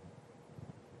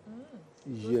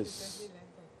 Yes.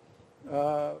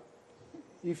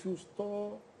 If you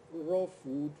store raw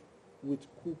food with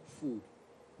cooked food,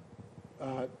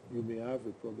 you may have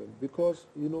a problem because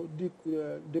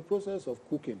the process of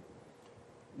cooking,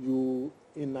 you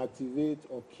inactivate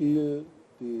or kill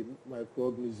the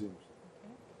microorganisms.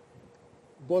 Okay.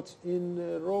 But in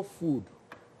raw food,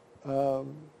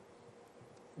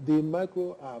 the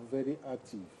micro are very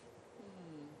active,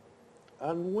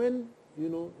 and when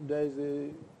there is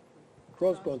a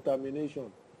cross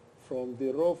contamination from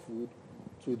the raw food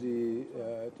to the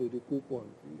cooked one,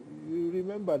 you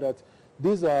remember that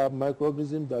these are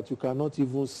microorganisms that you cannot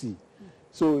even see.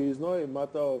 So it's not a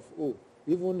matter of,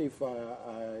 even if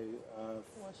I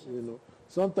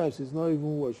sometimes it's not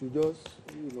even wash. You just,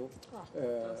 and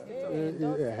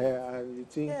you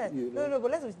think, No,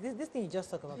 but this thing you just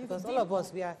talk about, because all of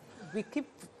us, we keep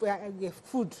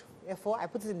food. Therefore, I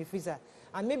put it in the freezer,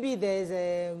 and maybe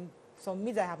there's some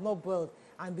meat I have not boiled,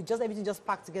 and everything just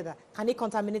packed together. Can it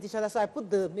contaminate each other? So I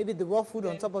put maybe the raw food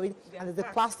on top of it, and the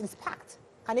plastic is packed.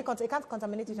 It can't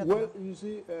contaminate each other? Well, you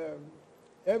see,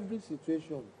 every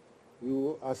situation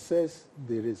you assess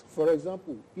the risk. For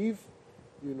example, if,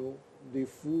 you know, the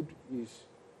food is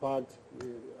packed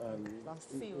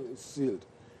and sealed,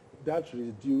 that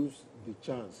reduces the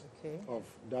chance of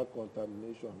that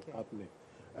contamination happening.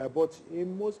 But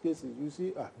in most cases, you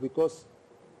see, because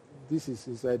this is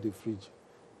inside the fridge,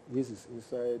 this is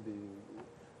inside the,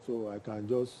 so I can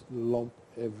just lump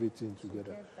everything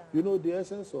together. You know, the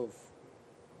essence of,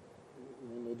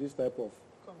 you know, this type of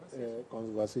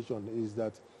conversation is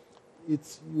that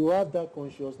you have that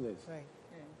consciousness. Right.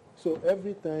 Yeah. So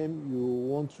every time you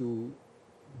want to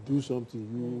do something,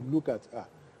 you look at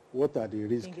what are the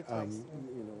risks I'm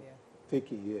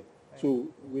taking here. Right. So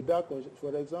with that conscious,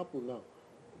 for example,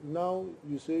 now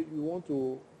you say you want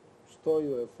to store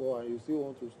your F4 and you still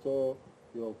want to store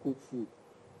your cooked food.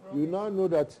 Right. You now know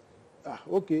that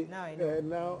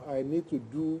now I need to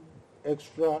do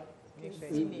extra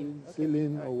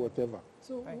sealing or whatever.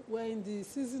 So we're in the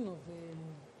season of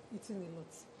eating a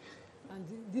lot. And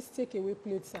these takeaway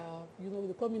plates are, you know,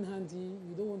 they come in handy.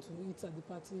 You don't want to eat at the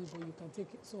party, but you can take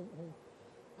some home.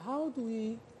 How do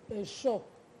we ensure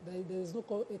that there is no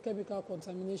chemical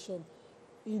contamination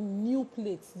in new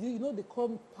plates? You know, they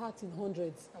come packed in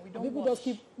hundreds. And we don't people wash. Just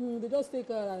keep, they just take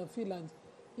and fill. And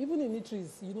even in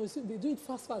eateries, you know, they do it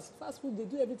fast. Fast food, they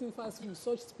do everything fast with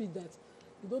such speed that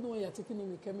you don't know when you're taking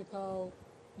in a chemical,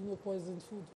 you know, poisoned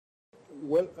food.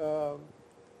 Well,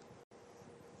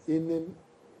 in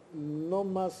a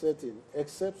normal setting,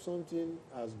 except something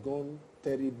has gone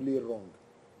terribly wrong,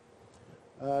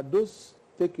 those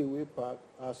takeaway packs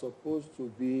are supposed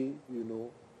to be,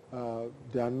 you know,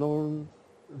 they are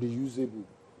non-reusable.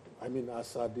 I mean,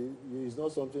 it's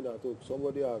not something that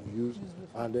somebody have used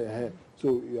and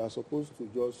so you are supposed to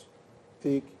just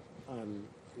take and,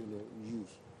 you know, use.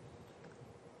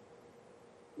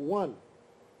 One,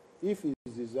 if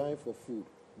it's designed for food,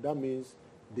 that means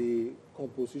the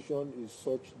composition is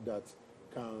such that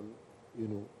can, you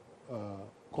know,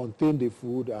 contain the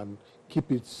food and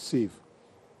keep it safe.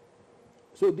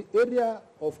 So the area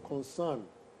of concern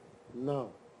now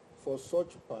for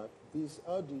such pack is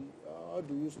how do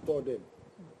you store them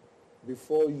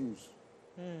before use?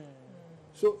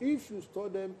 So if you store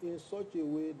them in such a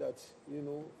way that, you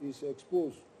know, is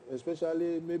exposed,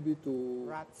 especially maybe to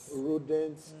rats,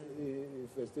 rodents,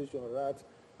 infestation, rats,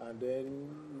 and then,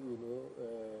 you know,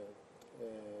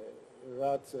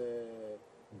 rat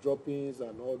droppings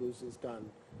and all those things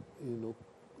can, you know,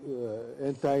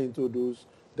 enter into those.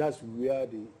 That's where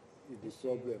the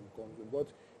problem comes in. But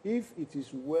if it is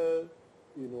well,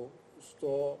 you know,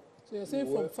 stored. So you're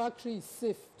saying from factory is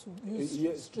safe to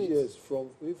use straight? Yes,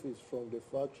 if it's from the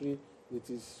factory, it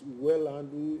is well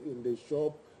handled in the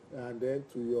shop, and then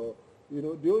to your, you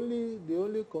know, the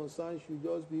only concern should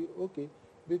just be, okay,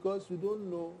 because you don't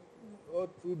know all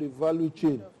through the value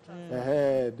chain.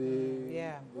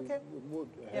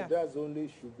 That's only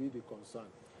should be the concern.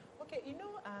 Okay, you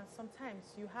know,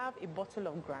 sometimes you have a bottle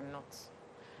of groundnuts,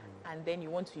 and then you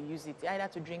want to use it either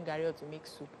to drink garri or to make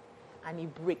soup, and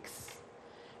it breaks.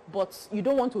 But you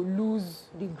don't want to lose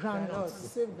the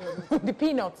groundnuts, the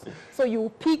peanuts. So you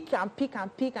pick and pick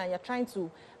and pick, and you're trying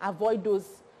to avoid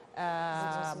those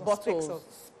bottles,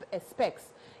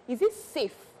 specks. Is it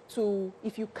safe to,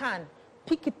 if you can,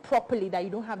 pick it properly that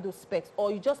you don't have those specks,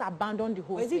 or you just abandon the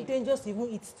whole thing? Is it dangerous to even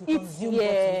eat to consume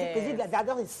bottles? Is it like that?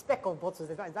 There's a speck of bottles.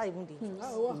 Is that even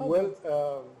dangerous?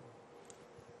 Well,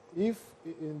 if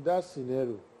in that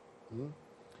scenario,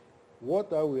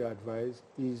 what I will advise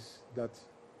is that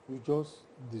you just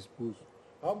dispose.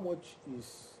 How much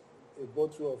is a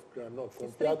bottle of granite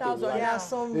compared to life? There are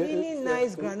some really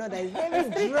nice granite that is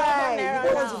very dry. You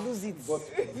don't want to lose it.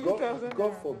 But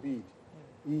God forbid,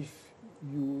 if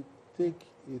you take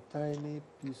a tiny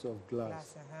piece of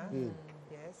glass in,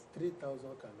 3,000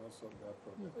 cannot solve that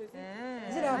problem.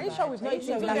 Are you sure we've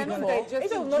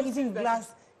not eaten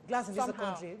glass in this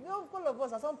country? No, all of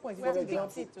us at some point. For example,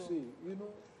 see, you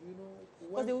know,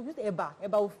 because they will use Eba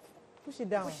will push it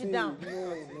down. No.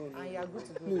 And you are good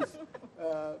to go. Please,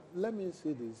 let me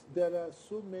say this. There are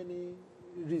so many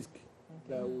risks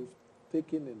that we've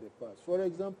taken in the past. For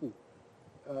example,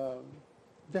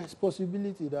 there's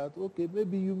possibility that, okay,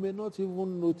 maybe you may not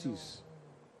even notice.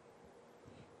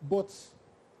 But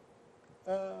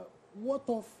what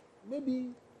of,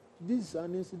 maybe this is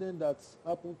an incident that's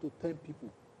happened to 10 people.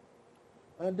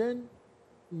 And then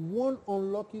one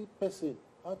unlucky person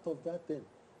out of that 10,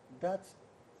 that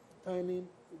tiny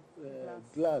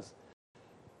glass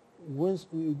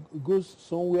goes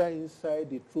somewhere inside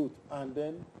the throat and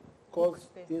then cause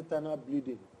internal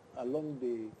bleeding along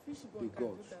the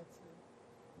gullet.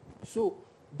 So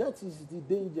that is the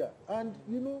danger. And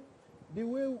you know, the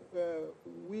way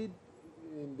we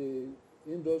in the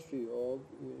industry or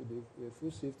the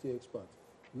food safety expert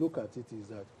look at it is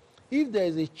that if there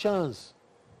is a chance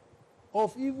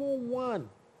of even 1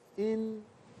 in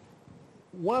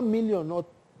 1 million or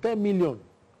 10 million,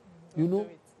 you know,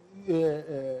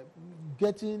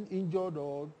 getting injured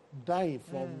or dying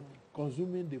from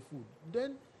consuming the food,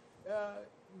 then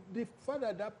the fact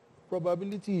that that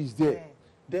probability is there,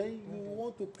 then you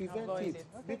want to prevent it. Okay.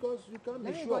 Because you can't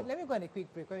be sure. Let me go on a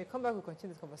quick break. When we come back, we'll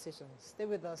continue this conversation. Stay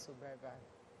with us, we'll be right back.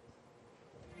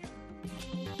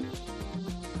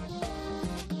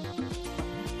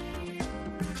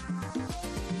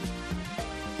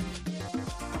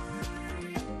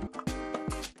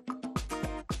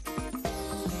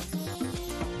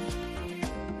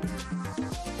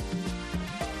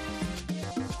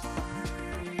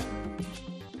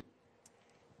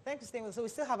 Thanks for staying with us. So we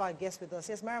still have our guests with us.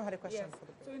 Yes, Mariam had a question. Yes.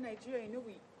 So in Nigeria, you know,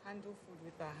 we handle food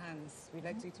with our hands. We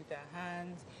like to eat with our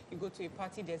hands. You go to a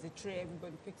party, there's a tray,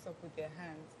 everybody picks up with their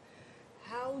hands.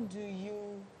 How do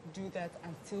you do that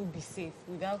and still be safe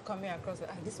without coming across,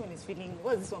 this one is feeling,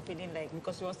 what is this one feeling like?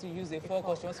 Because she wants to use a fork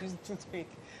or she wants to use a toothpick.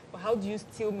 But how do you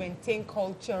still maintain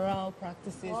cultural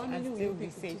practices and still be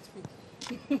safe?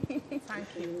 Thank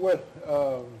you. Well,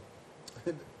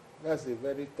 that's a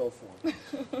very tough one.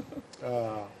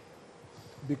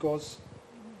 Because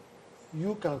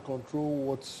you can control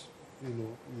what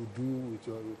you do with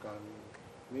your, you can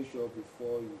make sure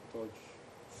before you touch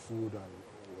food and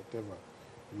whatever,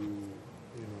 you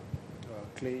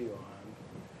clean your hand,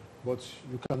 but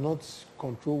you cannot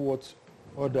control what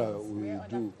other will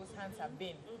do. People's hands have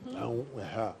been.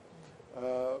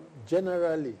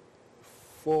 Generally,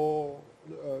 for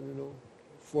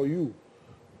you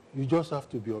just have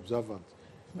to be observant.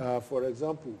 For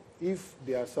example, if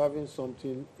they are serving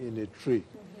something in a tray,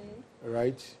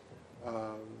 right?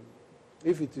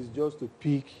 If it is just to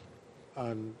pick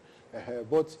and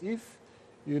but if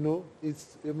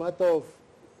it's a matter of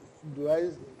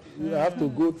you have to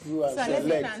go through and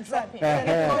select.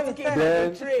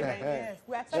 Then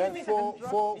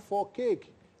for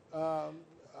cake, I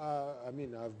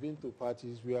mean, I've been to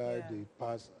parties where they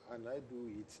pass and I do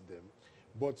eat them,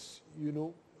 but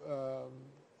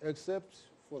except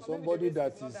for somebody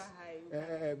that is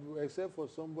except for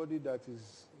somebody that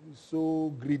is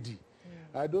so greedy.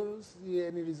 I don't see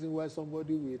any reason why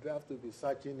somebody would have to be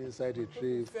searching inside a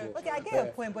tray for. Okay, I get your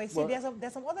point, but you see,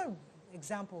 there's some other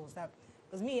examples that,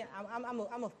 because me,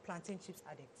 I'm a plantain chips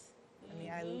addict. I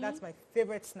mean, that's my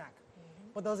favorite snack.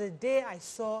 But there was a day I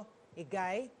saw a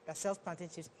guy that sells plantain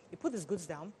chips. He put his goods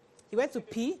down. He went to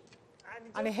pee,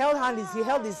 and he held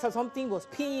something was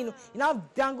peeing. He now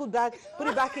dangled back, put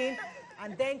it back in,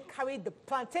 and then carried the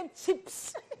plantain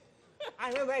chips.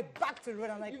 And went right back to the road.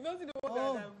 I'm like, you don't see the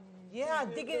one that yeah,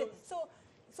 digging it. So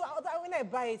when I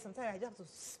buy it, sometimes I just have to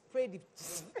spray the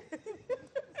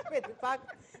pack.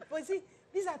 But see,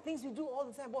 these are things we do all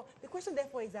the time. But the question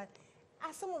therefore is that,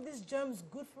 are some of these germs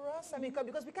good for us? I mean,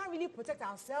 because we can't really protect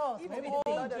ourselves from everything.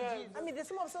 I mean, there's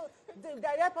some of the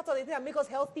part of the thing that make us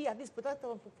healthy, at least protect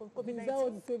us from COVID-19. Is that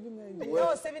what's saving Nigeria?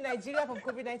 Well, saving Nigeria from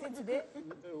COVID-19 today?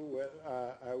 Well,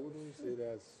 I wouldn't say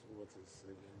that's what is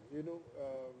saving.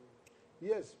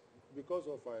 Yes, because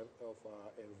of our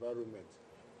environment,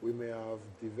 we may have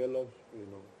developed,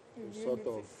 sort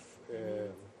of,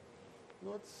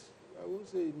 not, I wouldn't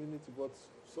say immunity, but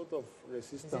sort of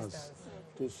resistance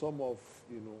to some of,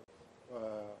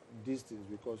 these things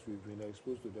because we've been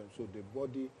exposed to them. So the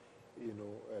body,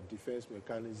 defense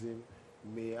mechanism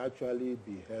may actually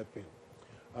be helping.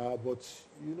 But,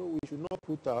 we should not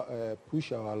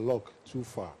push our luck too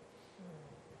far.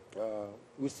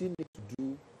 We still need to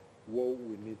do what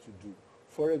we need to do.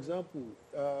 For example,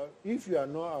 if you are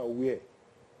not aware,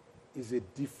 it's a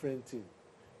different thing.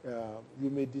 You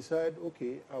may decide,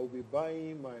 okay, I will be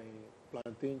buying my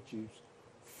plantain chips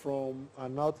from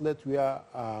an outlet where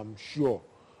I'm sure,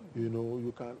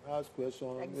 you can ask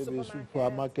questions, like maybe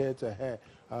supermarket,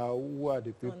 who are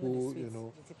the people,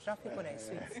 It's a traffic on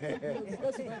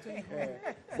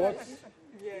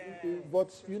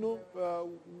but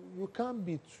you can't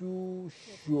be too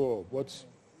sure, but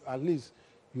at least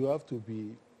you have to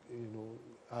be,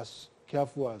 as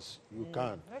careful as you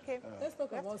can. Okay. Let's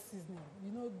talk about seasoning.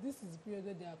 This is the period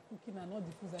that they are cooking and all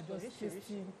the foods are just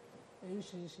tasting.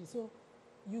 So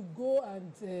you go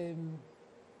and,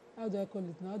 how do I call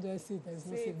it now? How do I say it?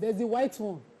 There's the white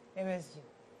one. MSG.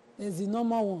 There's the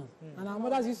normal one. And our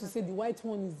mothers used to say the white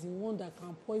one is the one that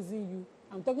can poison you.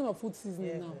 I'm talking of food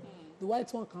seasoning now. The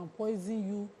white one can poison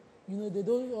you. They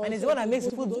don't. And it's the one that makes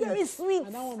the food very sweet.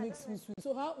 And that one makes food sweet.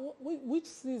 So which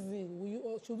seasoning will you?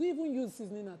 Or should we even use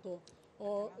seasoning at all?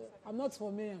 or I'm not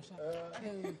for mayor,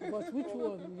 but which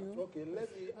one? You know? Okay, let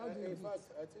me, in fact,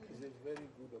 I think it's a very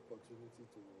good opportunity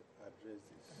to address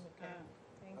this. Okay.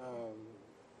 Thank you.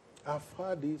 I've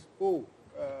heard this,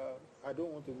 I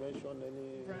don't want to mention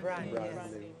any brand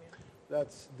name.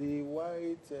 That's the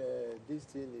white, this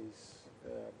thing is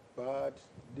bad,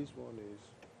 this one is.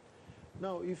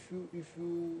 Now, if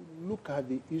you look at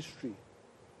the history,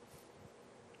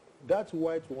 that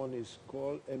white one is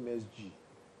called MSG,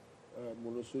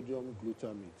 monosodium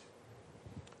glutamate.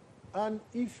 And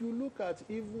if you look at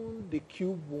even the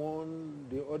cube one,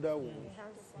 the other ones,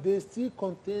 they still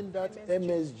contain that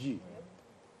MSG.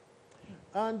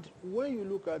 And when you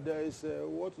look at, there is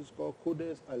what is called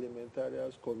Codex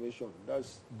Alimentarius Commission.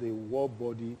 That's the world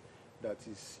body that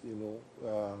is,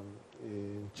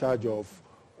 in charge of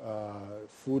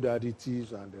food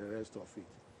additives and the rest of it.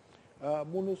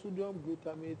 Monosodium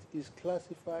glutamate is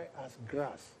classified as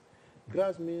GRAS.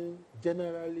 GRAS means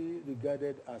generally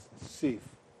regarded as safe.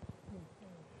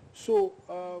 So,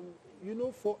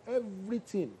 for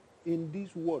everything in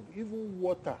this world, even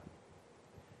water,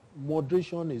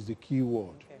 moderation is the key word.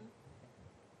 Okay.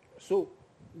 So,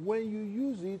 when you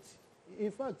use it,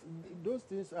 in fact, those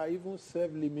things are even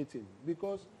self-limiting,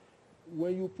 because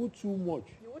when you put too much,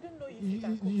 you wouldn't know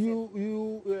you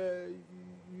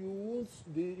won't,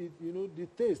 the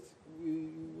taste.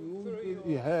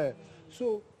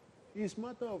 So, it's a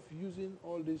matter of using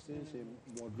all these things in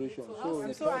moderation.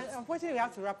 So unfortunately, we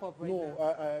have to wrap up right now.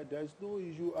 No, there's no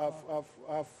issue.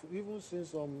 I've even seen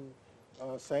some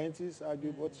scientists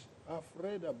argue, but I've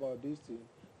read about this thing.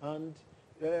 And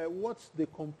what they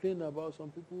complain about, some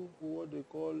people, what they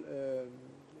call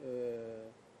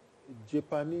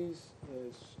Japanese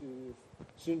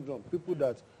syndrome, people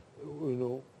that,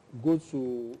 go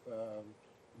to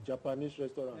Japanese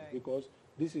restaurants, because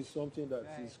this is something that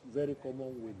is very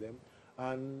common with them.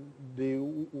 And they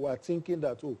were thinking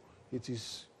that, it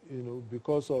is,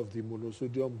 because of the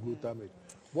monosodium glutamate.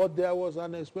 But there was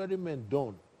an experiment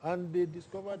done, and they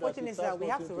discovered that unfortunately, we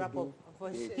have to wrap up,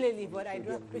 unfortunately, but I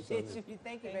do appreciate you.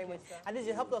 Thank you very much. And this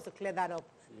will help us to clear that up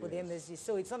for the MSG.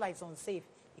 So it's not like it's unsafe.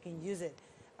 You can use it,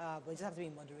 but you just have to be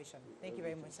in moderation. Thank you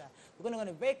very much, sir. We're going to go on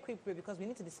a very quick break because we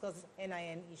need to discuss this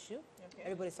NIN issue. Okay.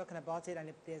 Everybody's talking about it,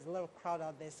 and there's a lot of crowd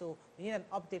out there. So we need an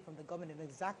update from the government on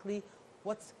exactly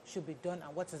what should be done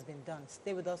and what has been done.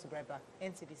 Stay with us. We'll be right back.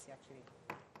 NCDC, actually.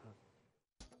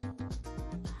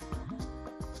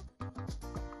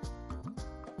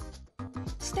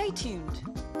 Stay tuned.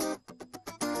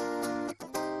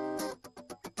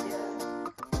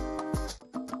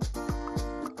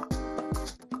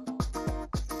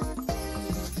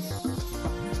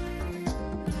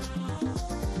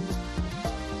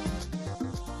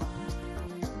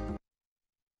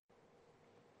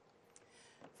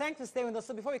 Thanks for staying with us.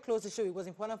 So before we close the show, it was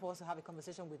important for us to have a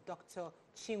conversation with Dr.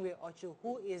 Chinwe Ocho,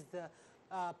 who is the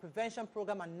Prevention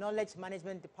Program and Knowledge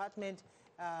Management Department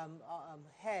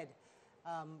head,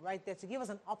 right there, to give us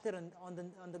an update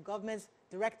on the government's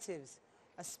directives,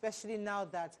 especially now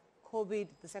that COVID,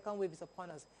 the second wave, is upon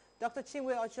us. Dr.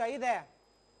 Chinwe Ocho, are you there?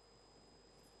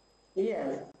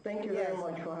 Yes, thank you very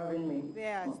much for having me.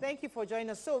 Yes, thank you for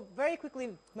joining us. So very quickly,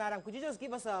 madam, could you just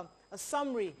give us a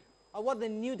summary of what the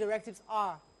new directives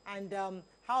are and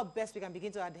how best we can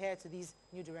begin to adhere to these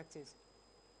new directives?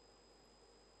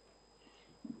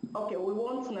 Okay, we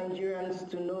want Nigerians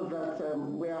to know that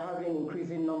we are having an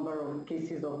increasing number of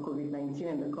cases of COVID-19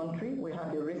 in the country. We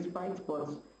had a respite, but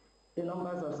the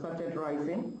numbers have started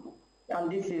rising. And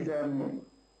this is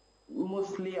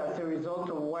mostly as a result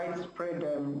of widespread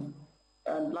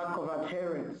lack of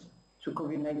adherence to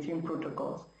COVID-19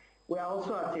 protocols. We are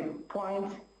also at a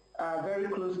point very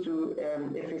close to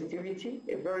a festivity,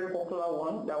 a very popular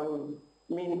one that will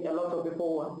mean a lot of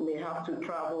people may have to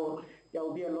travel. There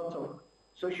will be a lot of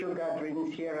social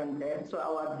gatherings here and there. So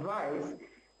our advice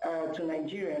to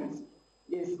Nigerians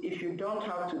is, if you don't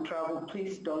have to travel,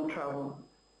 please don't travel.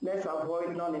 Let's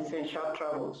avoid non-essential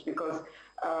travels, because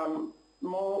the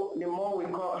more we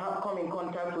come in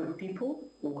contact with people,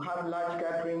 we'll have large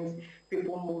gatherings,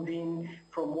 people moving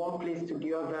from one place to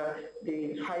the other,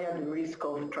 the higher the risk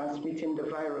of transmitting the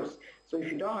virus. So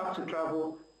if you don't have to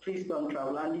travel, please don't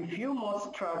travel. And if you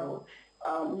must travel,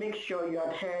 make sure you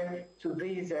adhere to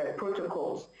these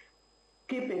protocols.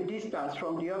 Keep a distance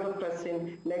from the other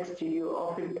person next to you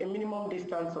of a minimum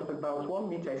distance of about 1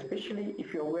 meter, especially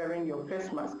if you're wearing your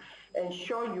face mask.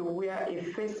 Ensure you wear a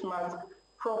face mask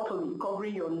properly,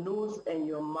 covering your nose and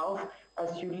your mouth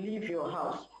as you leave your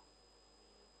house.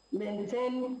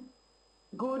 Maintain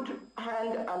good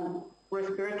hand and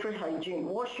respiratory hygiene.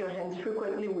 Wash your hands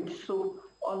frequently with soap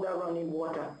under running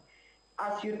water.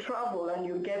 as you travel and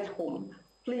you get home,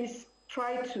 please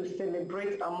try to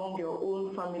celebrate among your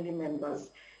own family members.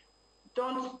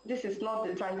 This is not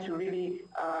the time to really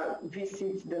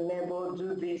visit the neighbor,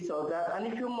 do this or that. And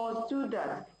if you must do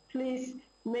that, please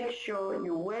make sure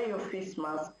you wear your face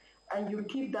mask and you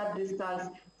keep that distance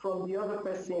from the other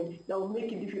person. That will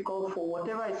make it difficult for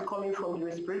whatever is coming from the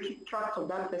respiratory tract of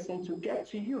that person to get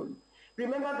to you.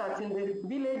 Remember that in the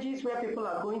villages where people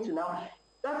are going to now,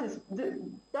 that's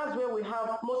where we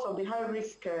have most of the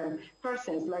high-risk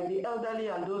persons, like the elderly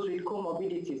and those with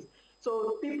comorbidities.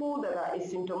 So people that are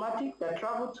asymptomatic, that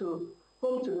travel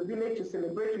home to the village to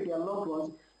celebrate with their loved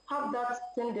ones, have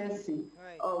that tendency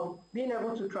of being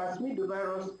able to transmit the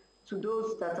virus to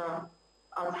those that are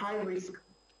at high risk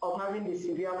of having the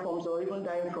severe forms or even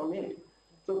dying from it.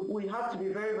 So we have to be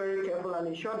very, very careful and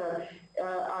ensure that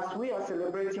as we are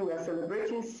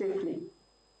celebrating safely.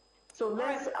 So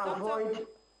let's avoid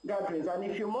gatherings. And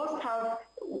if you must have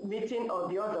meeting or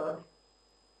the other,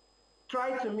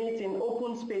 try to meet in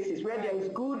open spaces where there is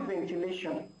good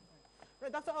ventilation.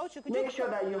 Dr. Ochu, make sure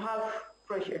that you have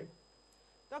fresh air.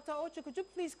 Dr. Ochu, could you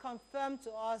please confirm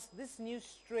to us this new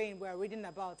strain we're reading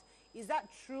about? Is that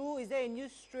true? Is there a new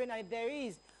strain? And if there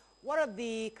is, what are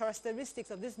the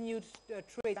characteristics of this new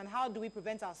trait, and how do we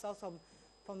prevent ourselves from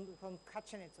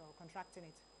catching it or contracting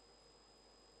it?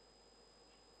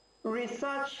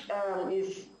 Research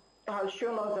has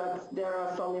shown us that there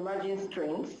are some emerging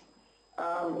strains.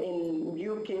 In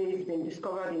UK, it's been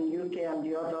discovered in UK and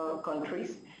the other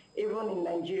countries. Even in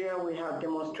Nigeria, we have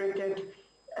demonstrated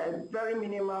a very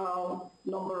minimal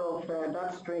number of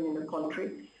that strain in the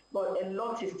country, but a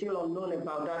lot is still unknown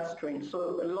about that strain.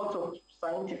 So a lot of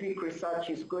scientific research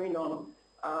is going on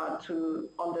to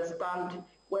understand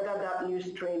whether that new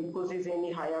strain poses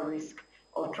any higher risk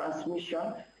of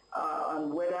transmission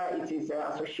and whether it is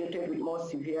associated with more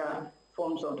severe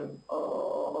forms of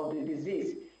the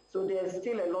disease. So there's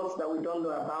still a lot that we don't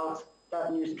know about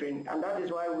that new strain, and that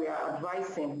is why we are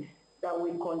advising that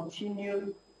we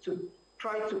continue to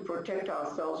try to protect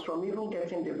ourselves from even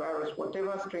getting the virus,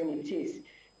 whatever strain it is.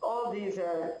 All these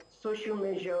social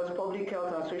measures, public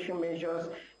health and social measures,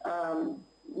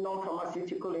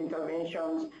 non-pharmaceutical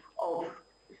interventions of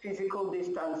physical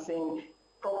distancing,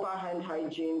 proper hand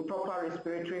hygiene, proper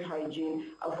respiratory hygiene,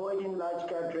 avoiding large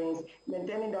gatherings,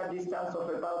 maintaining that distance of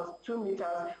about 2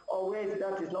 meters, or where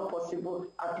that is not possible,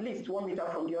 at least 1 meter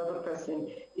from the other person,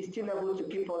 is still able to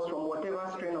keep us from whatever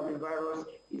strain of the virus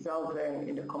is out there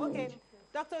in the community. Okay,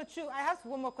 Dr. Ochu, I have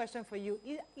one more question for you.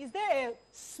 Is there a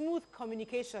smooth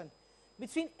communication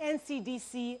between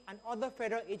NCDC and other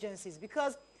federal agencies?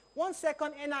 Because 1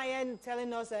 second NIN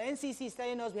telling us, NCC is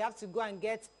telling us we have to go and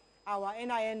get our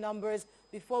NIN numbers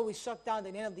before we shut down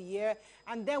at the end of the year,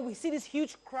 and then we see this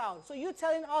huge crowd. So you're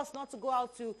telling us not to go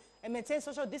out to and maintain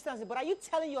social distancing, but are you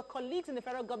telling your colleagues in the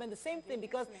federal government the same thing?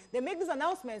 Because they make these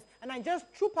announcements and I just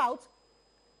troop out,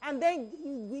 and then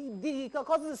it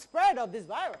causes the spread of this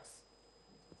virus.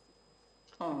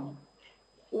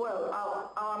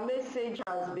 Well, our message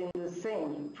has been the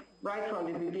same right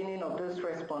from the beginning of this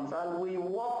response, and we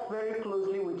work very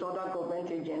closely with other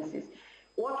government agencies.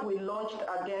 What we launched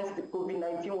against the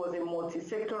COVID-19 was a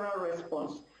multi-sectoral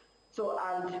response. So,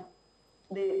 and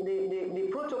the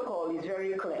protocol is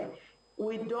very clear.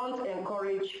 We don't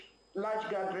encourage large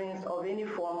gatherings of any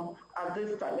form at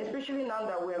this time, especially now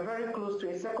that we are very close to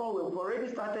a second wave. We've already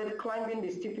started climbing the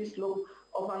steepest slope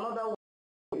of another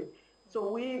wave. So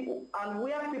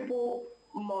where people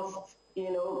must,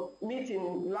 meet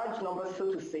in large numbers,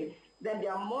 so to say, then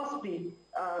there must be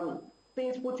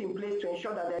things put in place to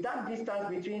ensure that there's that distance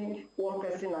between one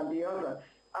person and the other.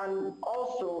 And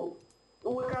also,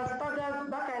 we can stagger,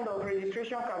 that kind of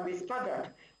registration can be staggered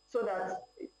so that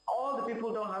all the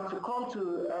people don't have to come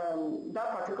to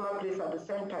that particular place at the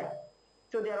same time.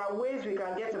 So there are ways we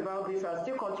can get about this and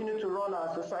still continue to run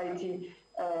our society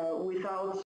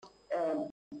without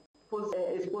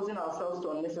exposing ourselves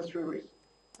to unnecessary risk.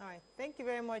 All right. Thank you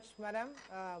very much, madam.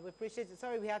 We appreciate it.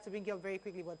 Sorry we had to bring you up very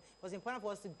quickly, but it was important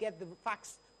for us to get the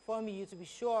facts from you to be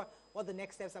sure what the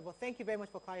next steps are. But thank you very much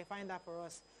for clarifying that for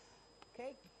us.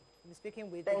 Okay. We're speaking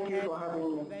with the Head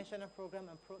of Prevention Program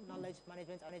and Knowledge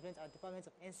Management at Department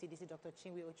of NCDC, Dr.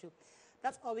 Chinwe Ochu.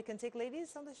 That's all we can take,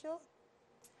 ladies, on the show.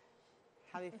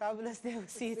 Have a fabulous day. We'll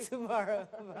see you tomorrow.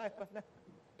 Bye for now.